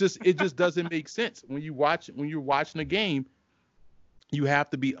 But it just doesn't make sense when you're watching a game. You have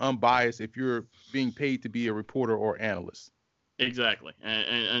to be unbiased if you're being paid to be a reporter or analyst. Exactly.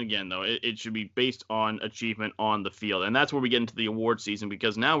 And again, though, it should be based on achievement on the field. And that's where we get into the award season,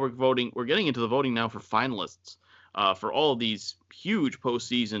 because now we're getting into the voting now for finalists for all of these huge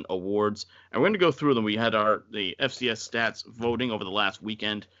postseason awards. And we're going to go through them. We had the FCS stats voting over the last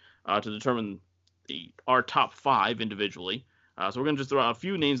weekend to determine our top 5 individually. So we're going to just throw out a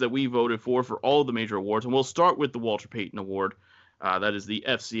few names that we voted for all of the major awards. And we'll start with the Walter Payton Award. That is the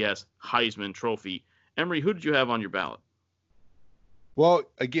FCS Heisman Trophy. Emory, who did you have on your ballot? Well,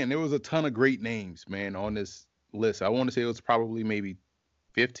 again, there was a ton of great names, man, on this list. I want to say it was probably maybe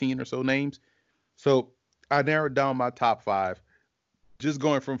 15 or so names. So I narrowed down my top 5, just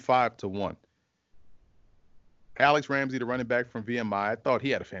going from 5 to 1. Alex Ramsey, the running back from VMI, I thought he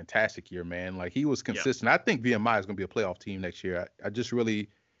had a fantastic year, man. Like, he was consistent. Yeah. I think VMI is going to be a playoff team next year. I just really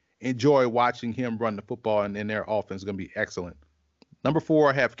enjoy watching him run the football, and their offense is going to be excellent. Number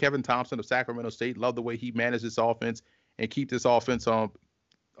 4, I have Kevin Thompson of Sacramento State. Love the way he managed this offense and keep this offense on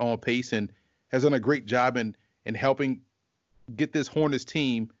pace, and has done a great job in helping get this Hornets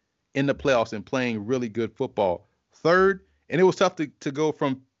team in the playoffs and playing really good football. 3rd, and it was tough to go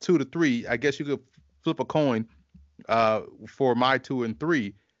from 2 to 3. I guess you could flip a coin for my 2 and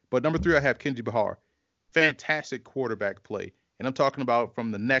 3. But number 3, I have Kenji Bahar. Fantastic quarterback play. And I'm talking about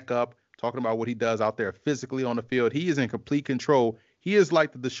from the neck up, talking about what he does out there physically on the field. He is in complete control. He is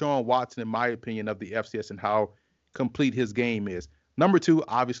like the Deshaun Watson, in my opinion, of the FCS and how complete his game is. Number 2,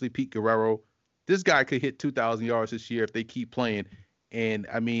 obviously, Pete Guerrero. This guy could hit 2,000 yards this year if they keep playing. And,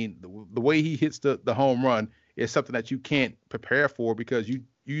 I mean, the way he hits the home run is something that you can't prepare for, because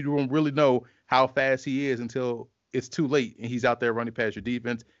you don't really know how fast he is until it's too late and he's out there running past your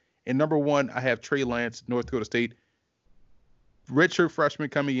defense. And number 1, I have Trey Lance, North Dakota State. Redshirt freshman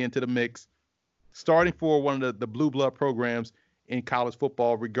coming into the mix, starting for one of the blue blood programs in college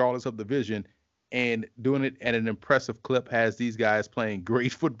football, regardless of division, and doing it at an impressive clip, has these guys playing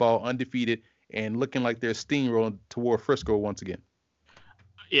great football, undefeated, and looking like they're steamrolling toward Frisco once again.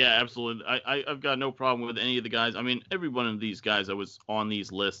 Yeah, absolutely. I've got no problem with any of the guys. I mean, every one of these guys that was on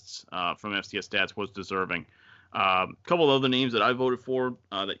these lists from FCS Stats was deserving. A couple of other names that I voted for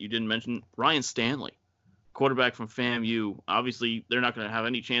that you didn't mention: Ryan Stanley, quarterback from FAMU. Obviously, they're not going to have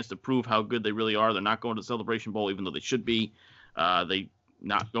any chance to prove how good they really are. They're not going to the Celebration Bowl, even though they should be. They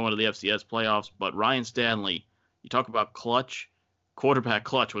not going to the FCS playoffs. But Ryan Stanley, you talk about clutch. Quarterback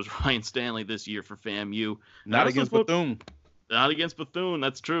clutch was Ryan Stanley this year for FAMU. Not against Bethune. Not against Bethune.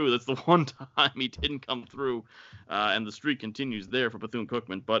 That's true. That's the one time he didn't come through, and the streak continues there for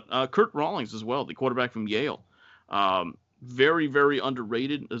Bethune-Cookman. But Kurt Rawlings as well, the quarterback from Yale. Very, very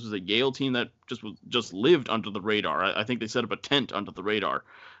underrated. This was a Yale team that just lived under the radar. I think they set up a tent under the radar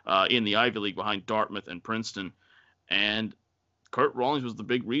in the Ivy League behind Dartmouth and Princeton. And Kurt Rawlings was the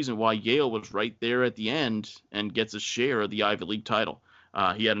big reason why Yale was right there at the end and gets a share of the Ivy League title.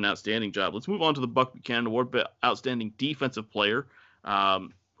 He had an outstanding job. Let's move on to the Buck Buchanan Award, Outstanding Defensive Player.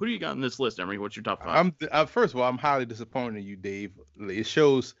 Who do you got on this list, Emory? What's your top 5? First of all, I'm highly disappointed in you, Dave. It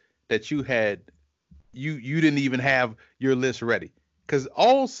shows that you didn't even have your list ready, because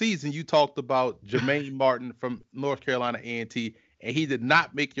all season you talked about Jermaine Martin from North Carolina A&T, and he did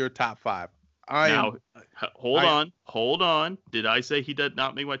not make your top 5. Hold on. Did I say he did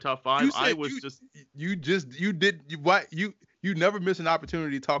not make my top 5? You never miss an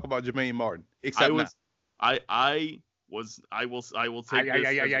opportunity to talk about Jermaine Martin, except I will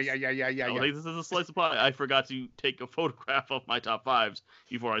take this as a slice of pie. I forgot to take a photograph of my top 5s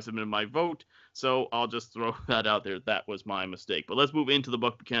before I submitted my vote, so I'll just throw that out there. That was my mistake. But let's move into the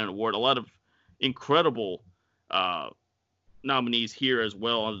Buck Buchanan Award. A lot of incredible nominees here as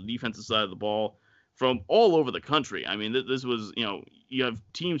well on the defensive side of the ball from all over the country. I mean, this was, you have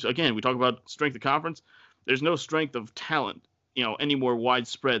teams, again, we talk about strength of conference. There's no strength of talent, any more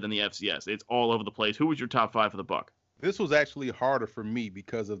widespread than the FCS. It's all over the place. Who was your top 5 for the Buck? This was actually harder for me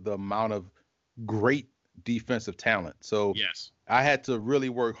because of the amount of great defensive talent. So yes, I had to really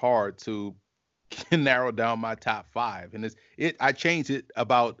work hard to narrow down my top 5. And I changed it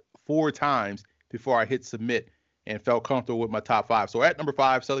about 4 times before I hit submit and felt comfortable with my top 5. So at number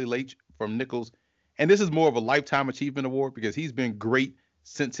 5, Sully Leach from Nichols. And this is more of a lifetime achievement award because he's been great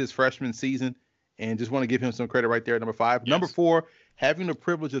since his freshman season. And just want to give him some credit right there at number 5. Yes. Number 4, having the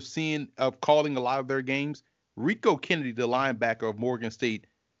privilege of calling a lot of their games, Rico Kennedy, the linebacker of Morgan State,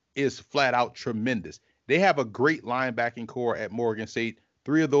 is flat out tremendous. They have a great linebacking core at Morgan State.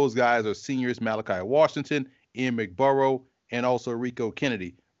 3 of those guys are seniors: Malachi Washington, Ian McBurrow, and also Rico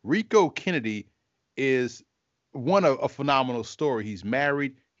Kennedy. Rico Kennedy is a phenomenal story. He's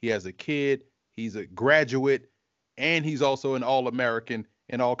married, he has a kid, he's a graduate, and he's also an All-American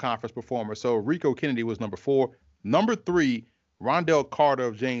and All-Conference performer. So Rico Kennedy was number 4. Number 3, Rondell Carter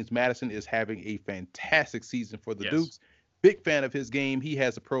of James Madison is having a fantastic season for the Dukes. Big fan of his game. He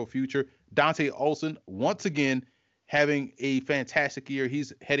has a pro future. Dante Olson, once again, having a fantastic year.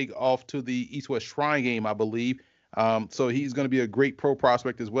 He's heading off to the East-West Shrine game, I believe. So he's going to be a great pro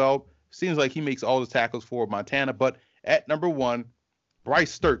prospect as well. Seems like he makes all the tackles for Montana. But at number 1,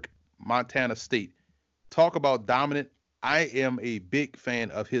 Bryce Sterk, Montana State. Talk about dominant. I am a big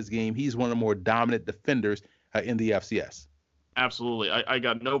fan of his game. He's one of the more dominant defenders in the FCS. Absolutely. I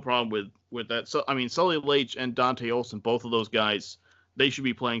got no problem with that. So, I mean, Sully Leitch and Dante Olson, both of those guys, they should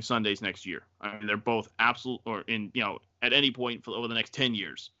be playing Sundays next year. I mean, they're both at any point over the next 10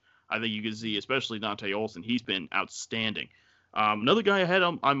 years. I think you can see, especially Dante Olson, he's been outstanding. Another guy I had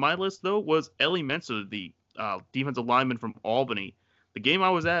on my list, though, was Ellie Mensa, the defensive lineman from Albany. The game I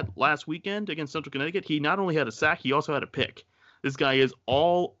was at last weekend against Central Connecticut, he not only had a sack, he also had a pick. This guy is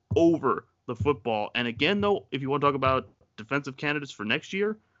all over the football. And again, though, if you want to talk about defensive candidates for next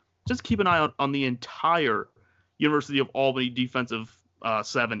year, just keep an eye out on the entire University of Albany defensive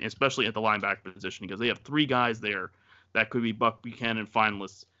 7, especially at the linebacker position, because they have 3 guys there that could be Buck Buchanan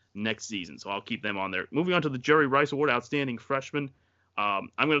finalists next season. So I'll keep them on there. Moving on to the Jerry Rice Award, Outstanding Freshman. I'm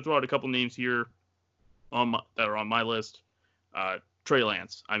going to throw out a couple names here that are on my list. Trey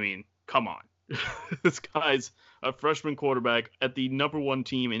Lance. I mean, come on. This guy's a freshman quarterback at the number 1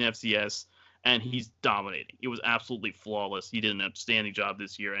 team in FCS, and he's dominating. It was absolutely flawless. He did an outstanding job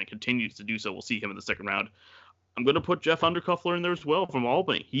this year and continues to do so. We'll see him in the second round. I'm going to put Jeff Undercuffler in there as well from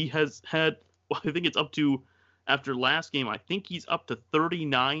Albany. He has had, I think it's up to, after last game, I think he's up to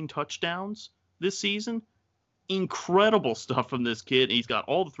 39 touchdowns this season. Incredible stuff from this kid. He's got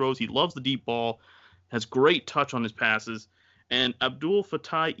all the throws. He loves the deep ball, has great touch on his passes. And Abdul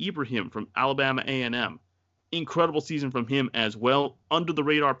Fattah Ibrahim from Alabama A&M. Incredible season from him as well. Under the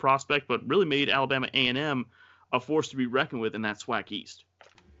radar prospect, but really made Alabama A&M a force to be reckoned with in that SWAC East.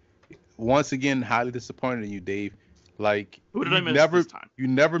 Once again, highly disappointed in you, Dave. Like, who did I miss this time? You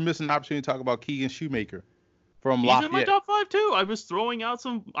never miss an opportunity to talk about Keegan Shoemaker from He's Lafayette. in my top 5 too. I was throwing out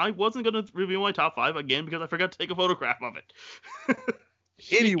some. I wasn't going to review my top 5 again because I forgot to take a photograph of it.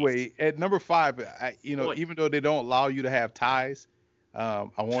 Anyway, at number 5, even though they don't allow you to have ties, I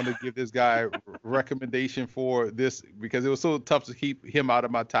want to give this guy recommendation for this because it was so tough to keep him out of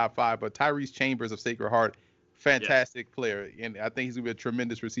my top 5. But Tyrese Chambers of Sacred Heart, fantastic player, and I think he's gonna be a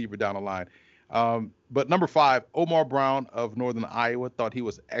tremendous receiver down the line. But number 5, Omar Brown of Northern Iowa, thought he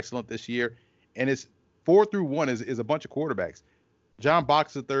was excellent this year, and it's 4 through 1 is a bunch of quarterbacks. John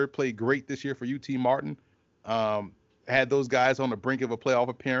Box III played great this year for UT Martin. Had those guys on the brink of a playoff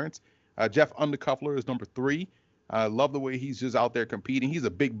appearance. Jeff Undercuffler is number 3. I love the way he's just out there competing. He's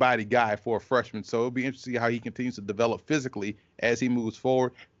a big body guy for a freshman, so it'll be interesting to see how he continues to develop physically as he moves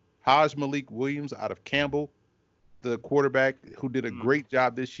forward. Haj Malik Williams out of Campbell, the quarterback who did a great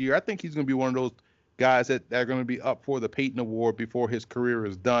job this year. I think he's going to be one of those guys that are going to be up for the Peyton Award before his career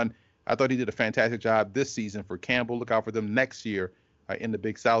is done. I thought he did a fantastic job this season for Campbell. Look out for them next year in the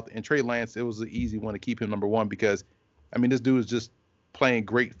Big South. And Trey Lance, it was an easy one to keep him number 1 because, I mean, this dude is just playing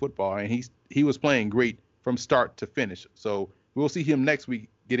great football, and he was playing great from start to finish. So we'll see him next week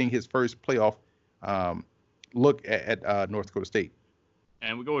getting his first playoff look at North Dakota State.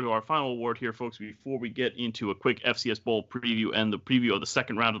 And we go into our final award here, folks, before we get into a quick FCS Bowl preview and the preview of the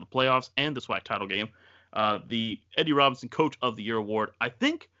second round of the playoffs and the SWAC title game. The Eddie Robinson Coach of the Year award. I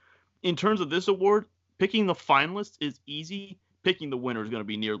think in terms of this award, picking the finalists is easy. Picking the winner is going to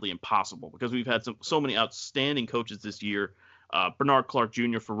be nearly impossible because we've had so many outstanding coaches this year. Bernard Clark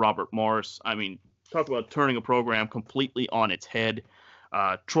Jr. for Robert Morris. I mean, talk about turning a program completely on its head.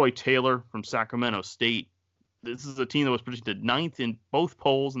 Troy Taylor from Sacramento State. This is a team that was predicted 9th in both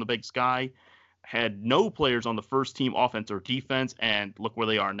polls in the Big Sky. Had no players on the first team offense or defense, and look where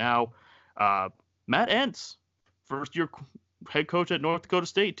they are now. Matt Entz, first-year head coach at North Dakota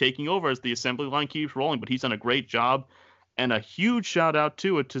State, taking over as the assembly line keeps rolling, but he's done a great job. And a huge shout-out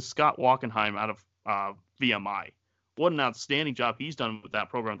to Scott Wachenheim out of VMI. What an outstanding job he's done with that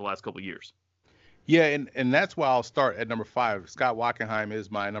program the last couple of years. Yeah, and that's why I'll start at number 5. Scott Wachenheim is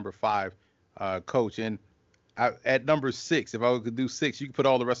my number 5 coach. And at number 6, if I could do 6, you could put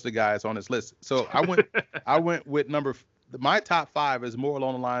all the rest of the guys on this list. So I went with number my top 5 is more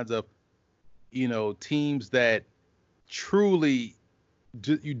along the lines of, teams that truly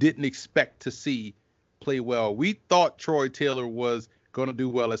you didn't expect to see play well. We thought Troy Taylor was going to do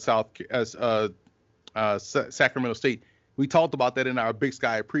well at Sacramento State. We talked about that in our Big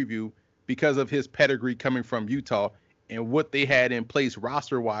Sky preview because of his pedigree coming from Utah and what they had in place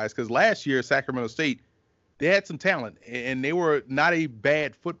roster-wise. Because last year, Sacramento State, they had some talent, and they were not a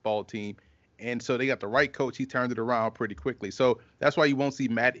bad football team. And so they got the right coach. He turned it around pretty quickly. So that's why you won't see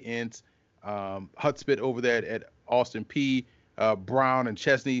Matt Ince, Hudspeth over there at Austin Peay, Brown and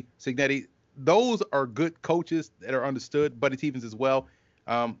Chesney, Cignetti. Those are good coaches that are understood. Buddy Stevens as well.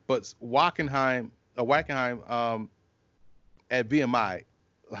 But Wackenheim at VMI,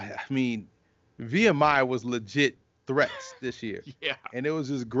 I mean, VMI was legit threats this year. Yeah. And it was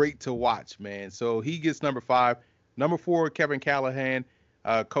just great to watch, man. So he gets number 5. Number 4, Kevin Callahan,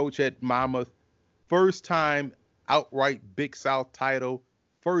 coach at Monmouth. First time outright Big South title.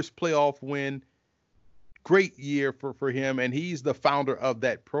 First playoff win. Great year for him, and he's the founder of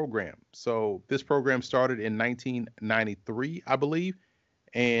that program. So this program started in 1993, I believe,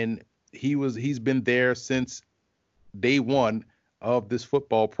 and he's been there since day one of this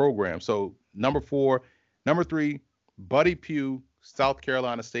football program. So number 4, number 3, Buddy Pugh, South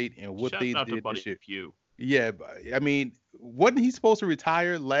Carolina State, and what they did this year. Pugh. Yeah, I mean, wasn't he supposed to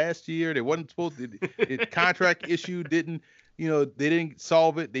retire last year? They wasn't supposed to. The contract issue didn't, they didn't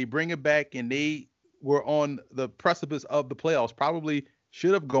solve it. They bring it back, and they were on the precipice of the playoffs. Probably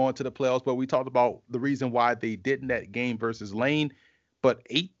should have gone to the playoffs, but we talked about the reason why they didn't, that game versus Lane. But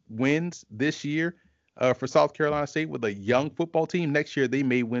 8 wins this year for South Carolina State with a young football team. Next year, they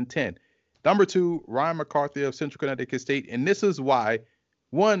may win 10. Number 2, Ryan McCarthy of Central Connecticut State. And this is why,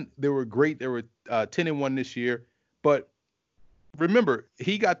 one, they were great. They were 10-1 this year. But remember,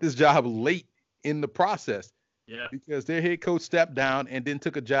 he got this job late in the process. Yeah. Because their head coach stepped down and then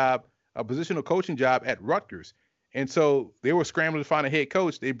took a positional coaching job at Rutgers. And so they were scrambling to find a head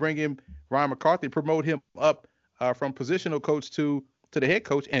coach. They bring in Ryan McCarthy, promote him up from positional coach to the head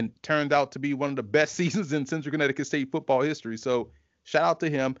coach, and turned out to be one of the best seasons in Central Connecticut State football history. So shout out to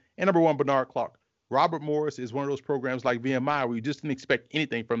him. And number 1, Bernard Clark. Robert Morris is one of those programs like VMI where you just didn't expect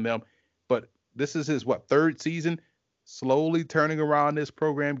anything from them. But this is his, 3rd season, slowly turning around this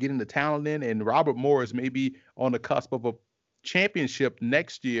program, getting the talent in. And Robert Morris may be on the cusp of a championship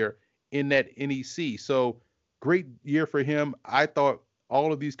next year in that NEC. So great year for him. I thought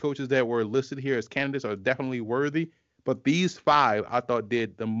all of these coaches that were listed here as candidates are definitely worthy. But these 5, I thought,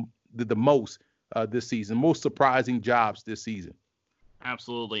 did the most this season, most surprising jobs this season.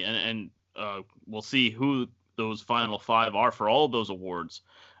 Absolutely. And we'll see who those final 5 are for all of those awards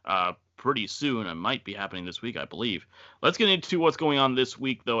pretty soon. It might be happening this week, I believe. Let's get into what's going on this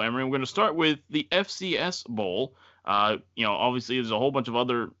week, though, Emery. We're going to start with the FCS Bowl. Obviously, there's a whole bunch of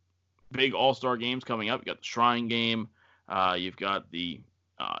other big all-star games coming up. You got the Shrine Game. You've got the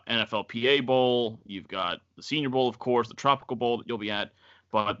NFLPA Bowl. You've got the Senior Bowl, of course, the Tropical Bowl that you'll be at.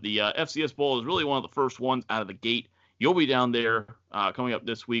 But the FCS Bowl is really one of the first ones out of the gate. You'll be down there coming up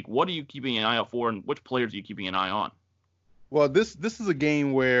this week. What are you keeping an eye out for, and which players are you keeping an eye on? Well, this is a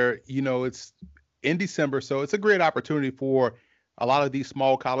game where, it's in December, so it's a great opportunity for a lot of these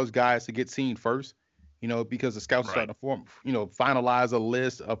small college guys to get seen first, because the scouts are starting to form, finalize a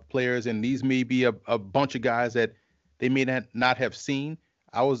list of players, and these may be a bunch of guys that they may not have seen.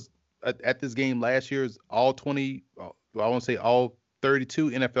 I was at this game last year, all 20, I won't say all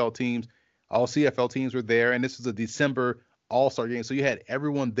 32 NFL teams, all CFL teams were there, and this was a December all-star game. So you had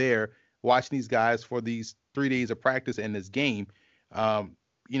everyone there watching these guys for these 3 days of practice and this game. So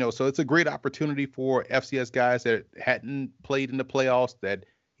it's a great opportunity for FCS guys that hadn't played in the playoffs, that,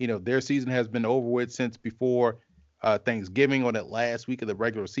 their season has been over with since before Thanksgiving or that last week of the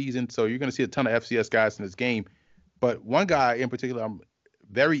regular season. So you're going to see a ton of FCS guys in this game. But one guy in particular I'm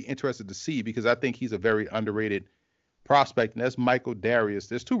very interested to see, because I think he's a very underrated prospect, and that's Michael Darius.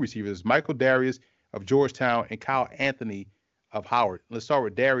 There's 2 receivers, Michael Darius of Georgetown and Kyle Anthony of Howard. Let's start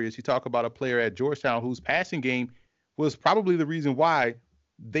with Darius. You talk about a player at Georgetown whose passing game was probably the reason why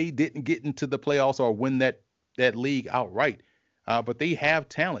they didn't get into the playoffs or win that league outright. But they have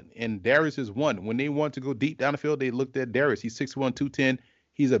talent, and Darius is one. When they want to go deep down the field, they looked at Darius. He's 6'1", 210.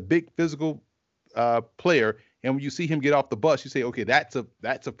 He's a big physical player, and when you see him get off the bus, you say, okay, that's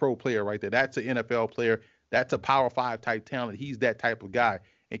a pro player right there. That's an NFL player. That's a Power 5 type talent. He's that type of guy.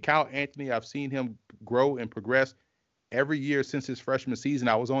 And Kyle Anthony, I've seen him grow and progress every year since his freshman season.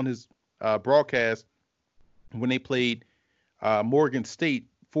 I was on his broadcast when they played Morgan State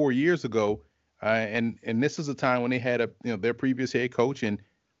 4 years ago, and this is a time when they had their previous head coach, and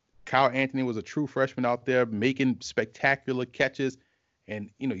Kyle Anthony was a true freshman out there making spectacular catches. And,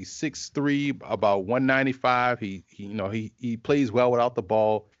 he's 6'3", about 195. He plays well without the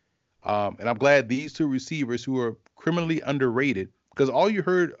ball. And I'm glad these two receivers who are criminally underrated, because all you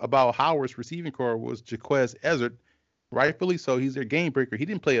heard about Howard's receiving corps was Jaquez Ezzard, rightfully so. He's their game breaker. He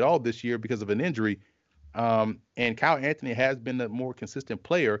didn't play at all this year because of an injury. And Kyle Anthony has been a more consistent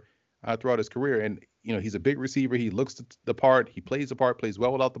player throughout his career. And, he's a big receiver. He looks the part. He plays the part, plays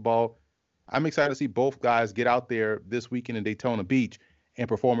well without the ball. I'm excited to see both guys get out there this weekend in Daytona Beach and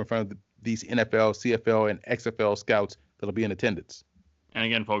perform in front of these NFL, CFL, and XFL scouts that'll be in attendance. And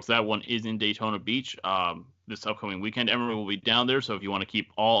again, folks, that one is in Daytona Beach this upcoming weekend. Emery will be down there, so if you want to keep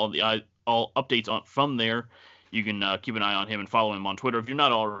all updates from there, you can keep an eye on him and follow him on Twitter if you're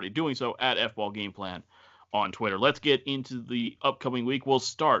not already doing so, at FBallGamePlan on Twitter. Let's get into the upcoming week. We'll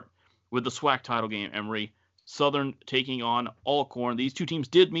start with the SWAC title game, Emery. Southern taking on Alcorn. These two teams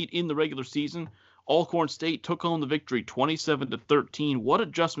did meet in the regular season. Alcorn State took home the victory 27-13. What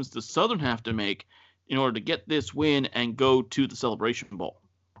adjustments does Southern have to make in order to get this win and go to the Celebration Bowl?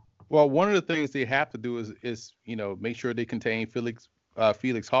 Well, one of the things they have to do is make sure they contain Felix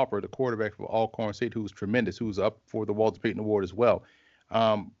Harper, the quarterback for Alcorn State, who's tremendous, who's up for the Walter Payton Award as well.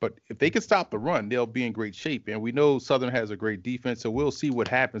 But if they can stop the run, they'll be in great shape. And we know Southern has a great defense, so we'll see what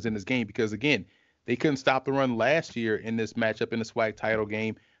happens in this game because, again, they couldn't stop the run last year in this matchup in the SWAC title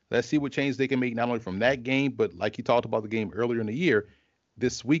game. Let's see what changes they can make not only from that game, but like you talked about the game earlier in the year,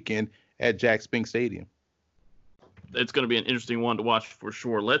 this weekend at Jack Spink Stadium. It's going to be an interesting one to watch for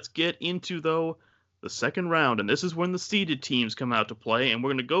sure. Let's get into, though, the second round, and this is when the seeded teams come out to play, and we're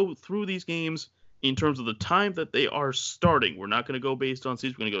going to go through these games in terms of the time that they are starting. We're not going to go based on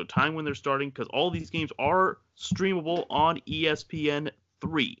seeds. We're going to go time when they're starting because all these games are streamable on ESPN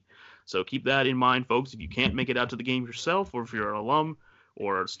 3. So keep that in mind, folks. If you can't make it out to the game yourself, or if you're an alum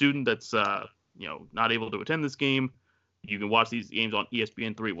or a student that's not able to attend this game, you can watch these games on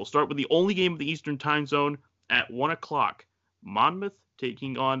ESPN 3. We'll start with the only game of the Eastern Time Zone at 1 o'clock. Monmouth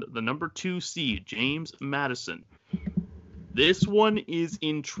taking on the number 2 seed, James Madison. This one is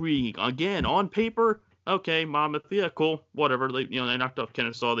intriguing. Again, on paper, okay, Monmouth, yeah, cool, whatever. They knocked off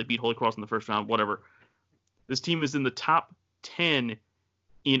Kennesaw. They beat Holy Cross in the first round, whatever. This team is in the top 10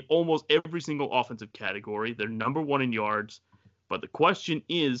 in almost every single offensive category. They're number 1 in yards. But the question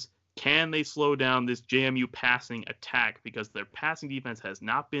is, can they slow down this JMU passing attack? Because their passing defense has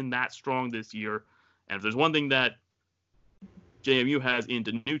not been that strong this year. And if there's one thing that JMU has in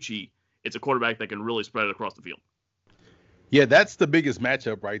DiNucci, it's a quarterback that can really spread it across the field. Yeah, that's the biggest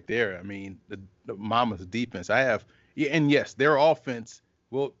matchup right there. I mean, the Monmouth defense. And yes, their offense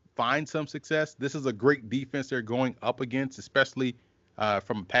will find some success. This is a great defense they're going up against, especially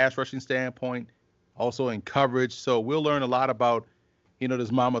from a pass rushing standpoint, also in coverage. So we'll learn a lot about,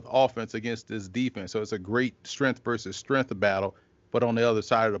 this Monmouth offense against this defense. So it's a great strength versus strength battle. But on the other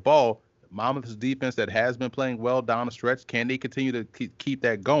side of the ball, Monmouth's defense that has been playing well down the stretch, can they continue to keep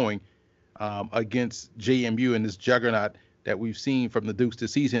that going against JMU and this juggernaut that we've seen from the Dukes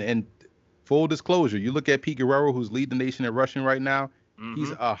this season? And full disclosure, you look at Pete Guerrero, who's leading the nation in rushing right now. Mm-hmm.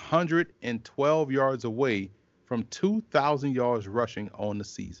 He's 112 yards away from 2,000 yards rushing on the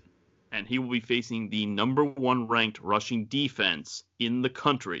season. And he will be facing the number 1 ranked rushing defense in the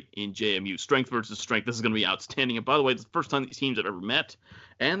country in JMU. Strength versus strength. This is going to be outstanding. And by the way, it's the first time these teams have ever met.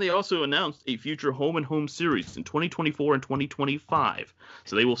 And they also announced a future home-and-home series in 2024 and 2025.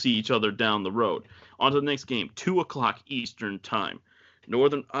 So they will see each other down the road. On to the next game, 2 o'clock Eastern time.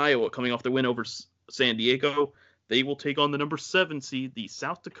 Northern Iowa coming off their win over San Diego. They will take on the number 7 seed, the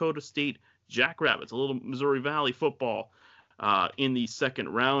South Dakota State Jackrabbits, a little Missouri Valley football in the second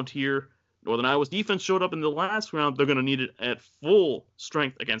round here. Northern Iowa's defense showed up in the last round. They're going to need it at full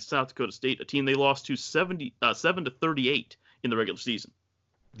strength against South Dakota State, a team they lost to 7-38 in the regular season.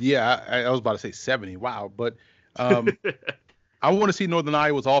 Yeah, I was about to say 70. Wow. But I want to see Northern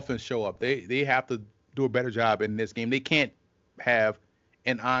Iowa's offense show up. They have to do a better job in this game. They can't have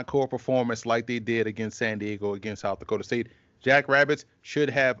an encore performance like they did against San Diego, against South Dakota State. Jackrabbits should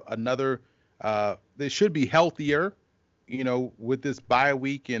have another they should be healthier, with this bye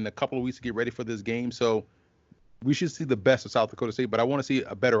week and a couple of weeks to get ready for this game. So we should see the best of South Dakota State, but I want to see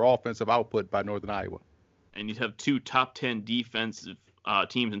a better offensive output by Northern Iowa. And you have 2 top 10 defensive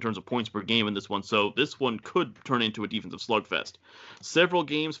teams in terms of points per game in this one. So this one could turn into a defensive slugfest. 4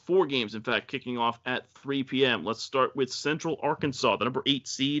 games, in fact, kicking off at 3 p.m. Let's start with Central Arkansas, the number 8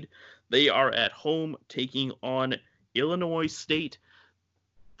 seed. They are at home taking on Illinois State.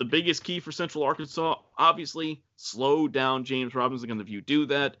 The biggest key for Central Arkansas, obviously, slow down James Robinson. And if you do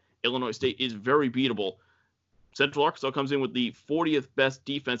that, Illinois State is very beatable. Central Arkansas comes in with the 40th best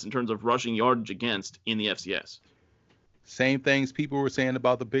defense in terms of rushing yardage against in the FCS. Same things people were saying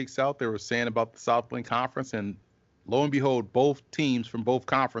about the Big South, they were saying about the Southland Conference, and lo and behold, both teams from both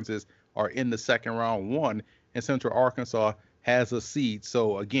conferences are in the second round one, and Central Arkansas has a seed.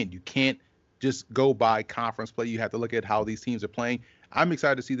 So again, you can't just go by conference play. You have to look at how these teams are playing. I'm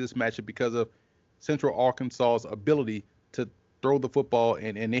excited to see this matchup because of Central Arkansas's ability to throw the football,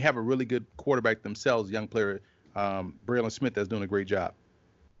 and they have a really good quarterback themselves, young player Braylon Smith, that's doing a great job.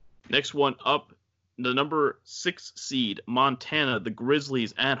 Next one up, the number 6 seed, Montana, the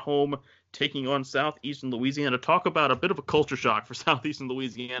Grizzlies at home taking on Southeastern Louisiana. Talk about a bit of a culture shock for Southeastern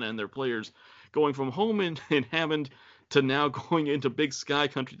Louisiana and their players going from home in Hammond to now going into Big Sky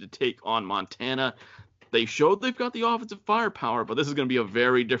Country to take on Montana. They showed they've got the offensive firepower, but this is going to be a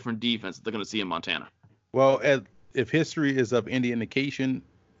very different defense that they're going to see in Montana. Well, if history is of any indication,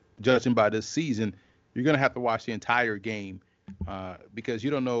 judging by this season, you're going to have to watch the entire game because you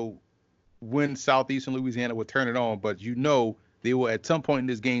don't know when Southeastern Louisiana will turn it on, but you know they will at some point in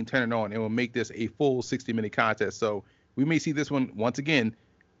this game turn it on and will make this a full 60-minute contest. So we may see this one once again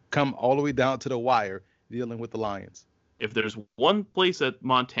come all the way down to the wire dealing with the Lions. If there's one place that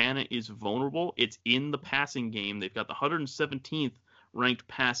Montana is vulnerable, it's in the passing game. They've got the 117th ranked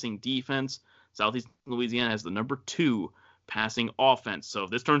passing defense. Southeastern Louisiana has the number 2 passing offense. So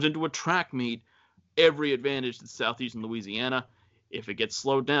if this turns into a track meet, every advantage to Southeastern Louisiana. If it gets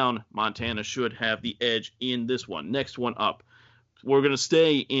slowed down, Montana should have the edge in this one. Next one up, we're going to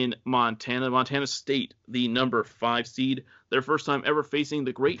stay in Montana. Montana State, the number 5 seed, their first time ever facing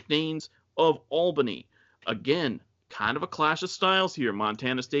the Great Danes of Albany. Again, kind of a clash of styles here.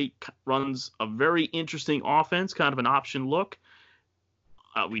 Montana State runs a very interesting offense, kind of an option look.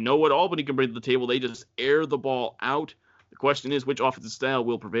 We know what Albany can bring to the table. They just air the ball out. The question is, which offensive style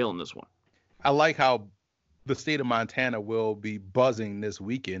will prevail in this one? I like how the state of Montana will be buzzing this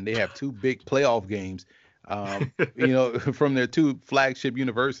weekend. They have 2 big playoff games, from their 2 flagship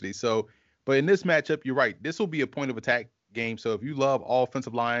universities. So, but in this matchup, you're right. This will be a point of attack game. So if you love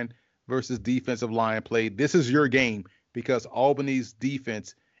offensive line versus defensive line play, this is your game because Albany's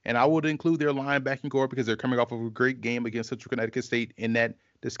defense, and I would include their linebacking core because they're coming off of a great game against Central Connecticut State in that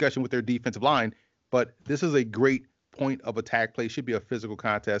discussion with their defensive line. But this is a great point of attack play. Should be a physical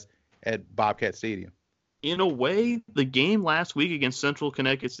contest at Bobcat Stadium. In a way, the game last week against Central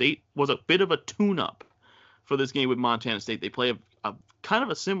Connecticut State was a bit of a tune-up for this game with Montana State. They play a kind of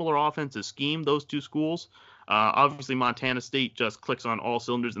a similar offensive scheme, those 2 schools. Obviously, Montana State just clicks on all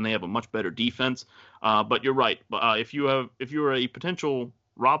cylinders, and they have a much better defense. But you're right. If you're a potential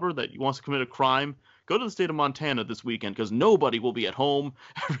robber that wants to commit a crime, go to the state of Montana this weekend because nobody will be at home.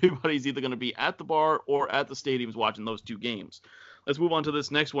 Everybody's either going to be at the bar or at the stadiums watching those 2 games. Let's move on to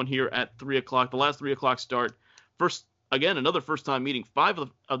this next one here at 3 o'clock. The last 3 o'clock start. First, again, another first-time meeting. 5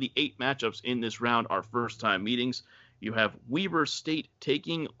 of the 8 matchups in this round are first-time meetings. You have Weber State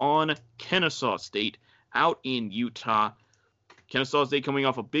taking on Kennesaw State out in Utah. Kennesaw State coming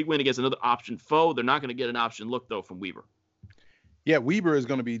off a big win against another option foe. They're not going to get an option look, though, from Weber. Yeah, Weber is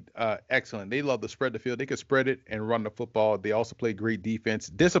going to be excellent. They love to spread the field. They can spread it and run the football. They also play great defense.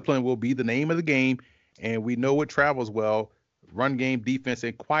 Discipline will be the name of the game, and we know it travels well. Run game, defense,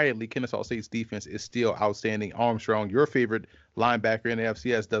 and quietly, Kennesaw State's defense is still outstanding. Armstrong, your favorite linebacker in the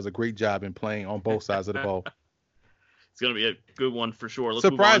FCS, does a great job in playing on both sides of the ball. It's going to be a good one for sure.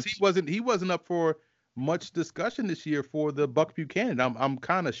 Surprised he wasn't up for much discussion this year for the Buck Buchanan. I'm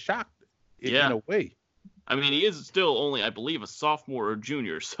kind of shocked in a way. I mean, he is still only, I believe, a sophomore or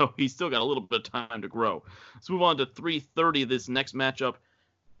junior, so he's still got a little bit of time to grow. Let's move on to 3:30, this next matchup.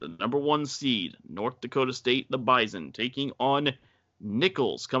 The number 1 seed, North Dakota State, the Bison, taking on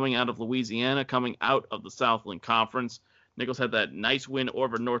Nichols, coming out of Louisiana, coming out of the Southland Conference. Nichols had that nice win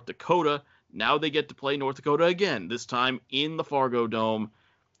over North Dakota. Now they get to play North Dakota again, this time in the Fargo Dome.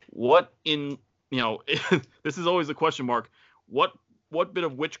 This is always a question mark. What bit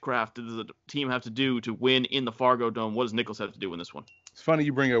of witchcraft does the team have to do to win in the Fargo Dome? What does Nichols have to do in this one? It's funny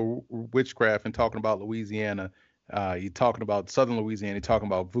you bring a witchcraft and talking about Louisiana. You're talking about Southern Louisiana. You're talking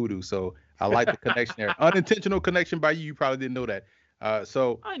about voodoo. So I like the connection there. Unintentional connection by you. You probably didn't know that.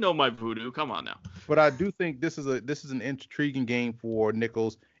 So I know my voodoo. Come on now. But I do think this is an intriguing game for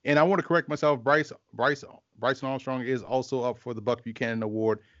Nichols. And I want to correct myself. Bryson Armstrong is also up for the Buck Buchanan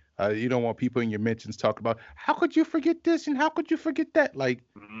Award. You don't want people in your mentions talking about how could you forget this and how could you forget that? Like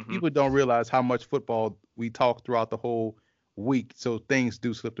people don't realize how much football we talk throughout the whole week. So things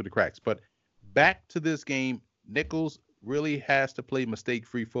do slip through the cracks. But back to this game. Nichols really has to play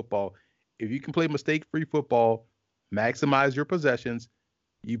mistake-free football. If you can play mistake-free football, maximize your possessions,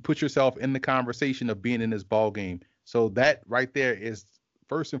 you put yourself in the conversation of being in this ball game. So that right there is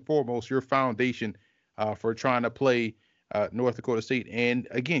first and foremost your foundation for trying to play North Dakota State. And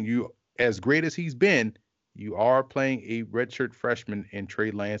again, you as great as he's been, you are playing a redshirt freshman in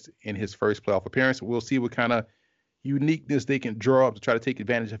Trey Lance in his first playoff appearance. We'll see what kind of uniqueness they can draw up to try to take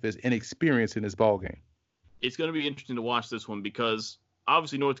advantage of his inexperience in this ball game. It's going to be interesting to watch this one because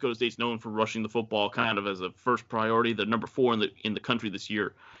obviously North Dakota State's known for rushing the football kind of as a first priority. They're number 4 in the country this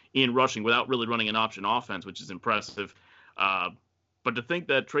year in rushing without really running an option offense, which is impressive. But to think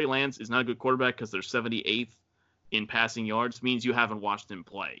that Trey Lance is not a good quarterback because they're 78th in passing yards means you haven't watched him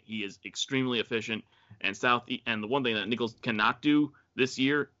play. He is extremely efficient, and the one thing that Nicholls cannot do this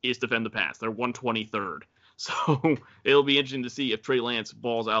year is defend the pass. They're 123rd. So it'll be interesting to see if Trey Lance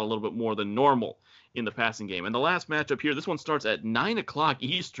balls out a little bit more than normal in the passing game. And the last matchup here, this one starts at 9 o'clock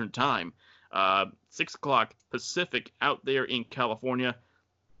Eastern time, 6 o'clock Pacific out there in California.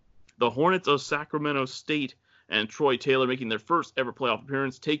 The Hornets of Sacramento State and Troy Taylor making their first ever playoff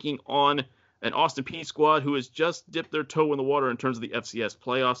appearance, taking on an Austin Peay squad who has just dipped their toe in the water in terms of the FCS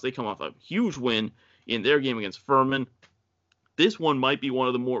playoffs. They come off a huge win in their game against Furman. This one might be one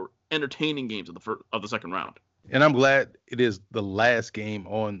of the more entertaining games of the second round. And I'm glad it is the last game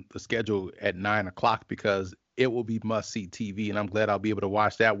on the schedule at 9 o'clock because it will be must-see TV, and I'm glad I'll be able to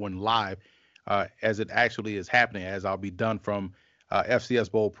watch that one live as it actually is happening, as I'll be done from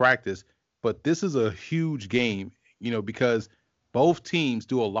FCS Bowl practice. But this is a huge game, because both teams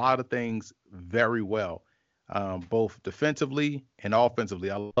do a lot of things very well, both defensively and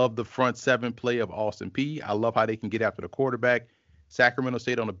offensively. I love the front seven play of Austin Peay. I love how they can get after the quarterback. Sacramento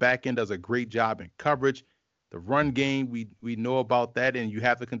State on the back end does a great job in coverage. The run game, we know about that, and you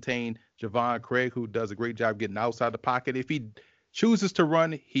have to contain Javon Craig, who does a great job getting outside the pocket. If he chooses to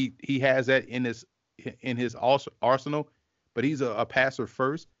run, he has that in his arsenal, but he's a passer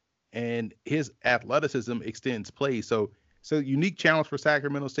first, and his athleticism extends play. So unique challenge for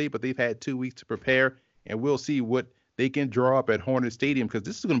Sacramento State, but they've had 2 weeks to prepare, and we'll see what they can draw up at Hornet Stadium because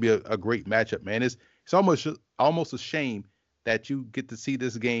this is going to be a great matchup, man. It's almost a shame that you get to see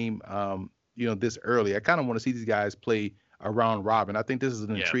this game this early. I kind of want to see these guys play a round robin. I think this is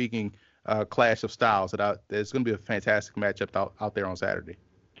an intriguing clash of styles it's going to be a fantastic matchup out there on Saturday.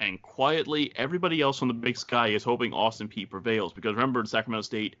 And quietly, everybody else on the Big Sky is hoping Austin Peay prevails because remember, Sacramento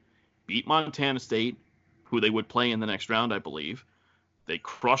State beat Montana State, who they would play in the next round, I believe. They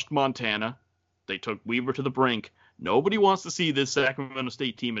crushed Montana. They took Weaver to the brink. Nobody wants to see this Sacramento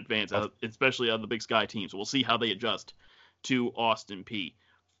State team advance, especially out of the Big Sky team. So we'll see how they adjust to Austin Peay.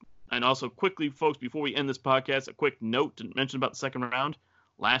 And also, quickly, folks, before we end this podcast, a quick note to mention about the second round.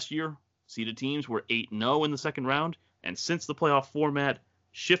 Last year, seeded teams were 8-0 in the second round, and since the playoff format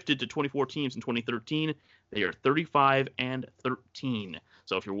shifted to 24 teams in 2013, they are 35-13.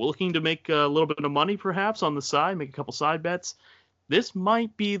 So if you're looking to make a little bit of money, perhaps, on the side, make a couple side bets, this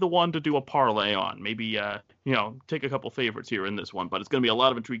might be the one to do a parlay on. Maybe, take a couple favorites here in this one. But it's going to be a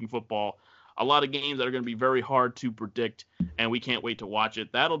lot of intriguing football. A lot of games that are going to be very hard to predict, and we can't wait to watch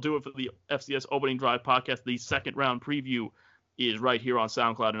it. That'll do it for the FCS Opening Drive podcast. The second round preview is right here on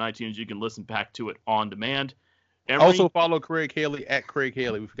SoundCloud and iTunes. You can listen back to it on demand. Also follow Craig Haley at Craig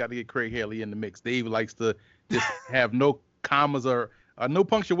Haley. We forgot to get Craig Haley in the mix. Dave likes to just have no commas or no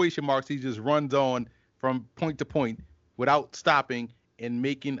punctuation marks. He just runs on from point to point without stopping and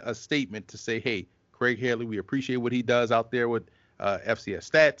making a statement to say, hey, Craig Haley, we appreciate what he does out there with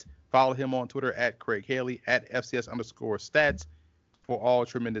FCS Stats. Follow him on Twitter at Craig Haley at FCS_stats for all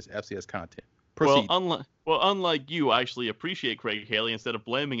tremendous FCS content. Proceed. Well, unlike you, I actually appreciate Craig Haley instead of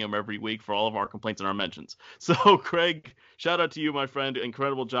blaming him every week for all of our complaints and our mentions. So, Craig, shout out to you, my friend.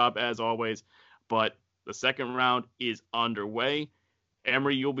 Incredible job as always. But the second round is underway.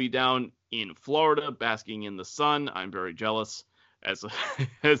 Emory, you'll be down in Florida basking in the sun. I'm very jealous as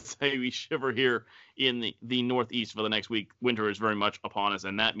we shiver here in the Northeast for the next week. Winter is very much upon us,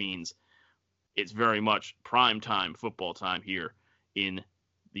 and that means it's very much prime time, football time here in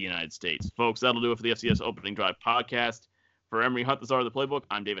the United States. Folks, that'll do it for the FCS Opening Drive podcast. For Emory Hunt, the czar of the playbook,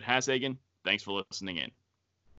 I'm David Hassagen. Thanks for listening in.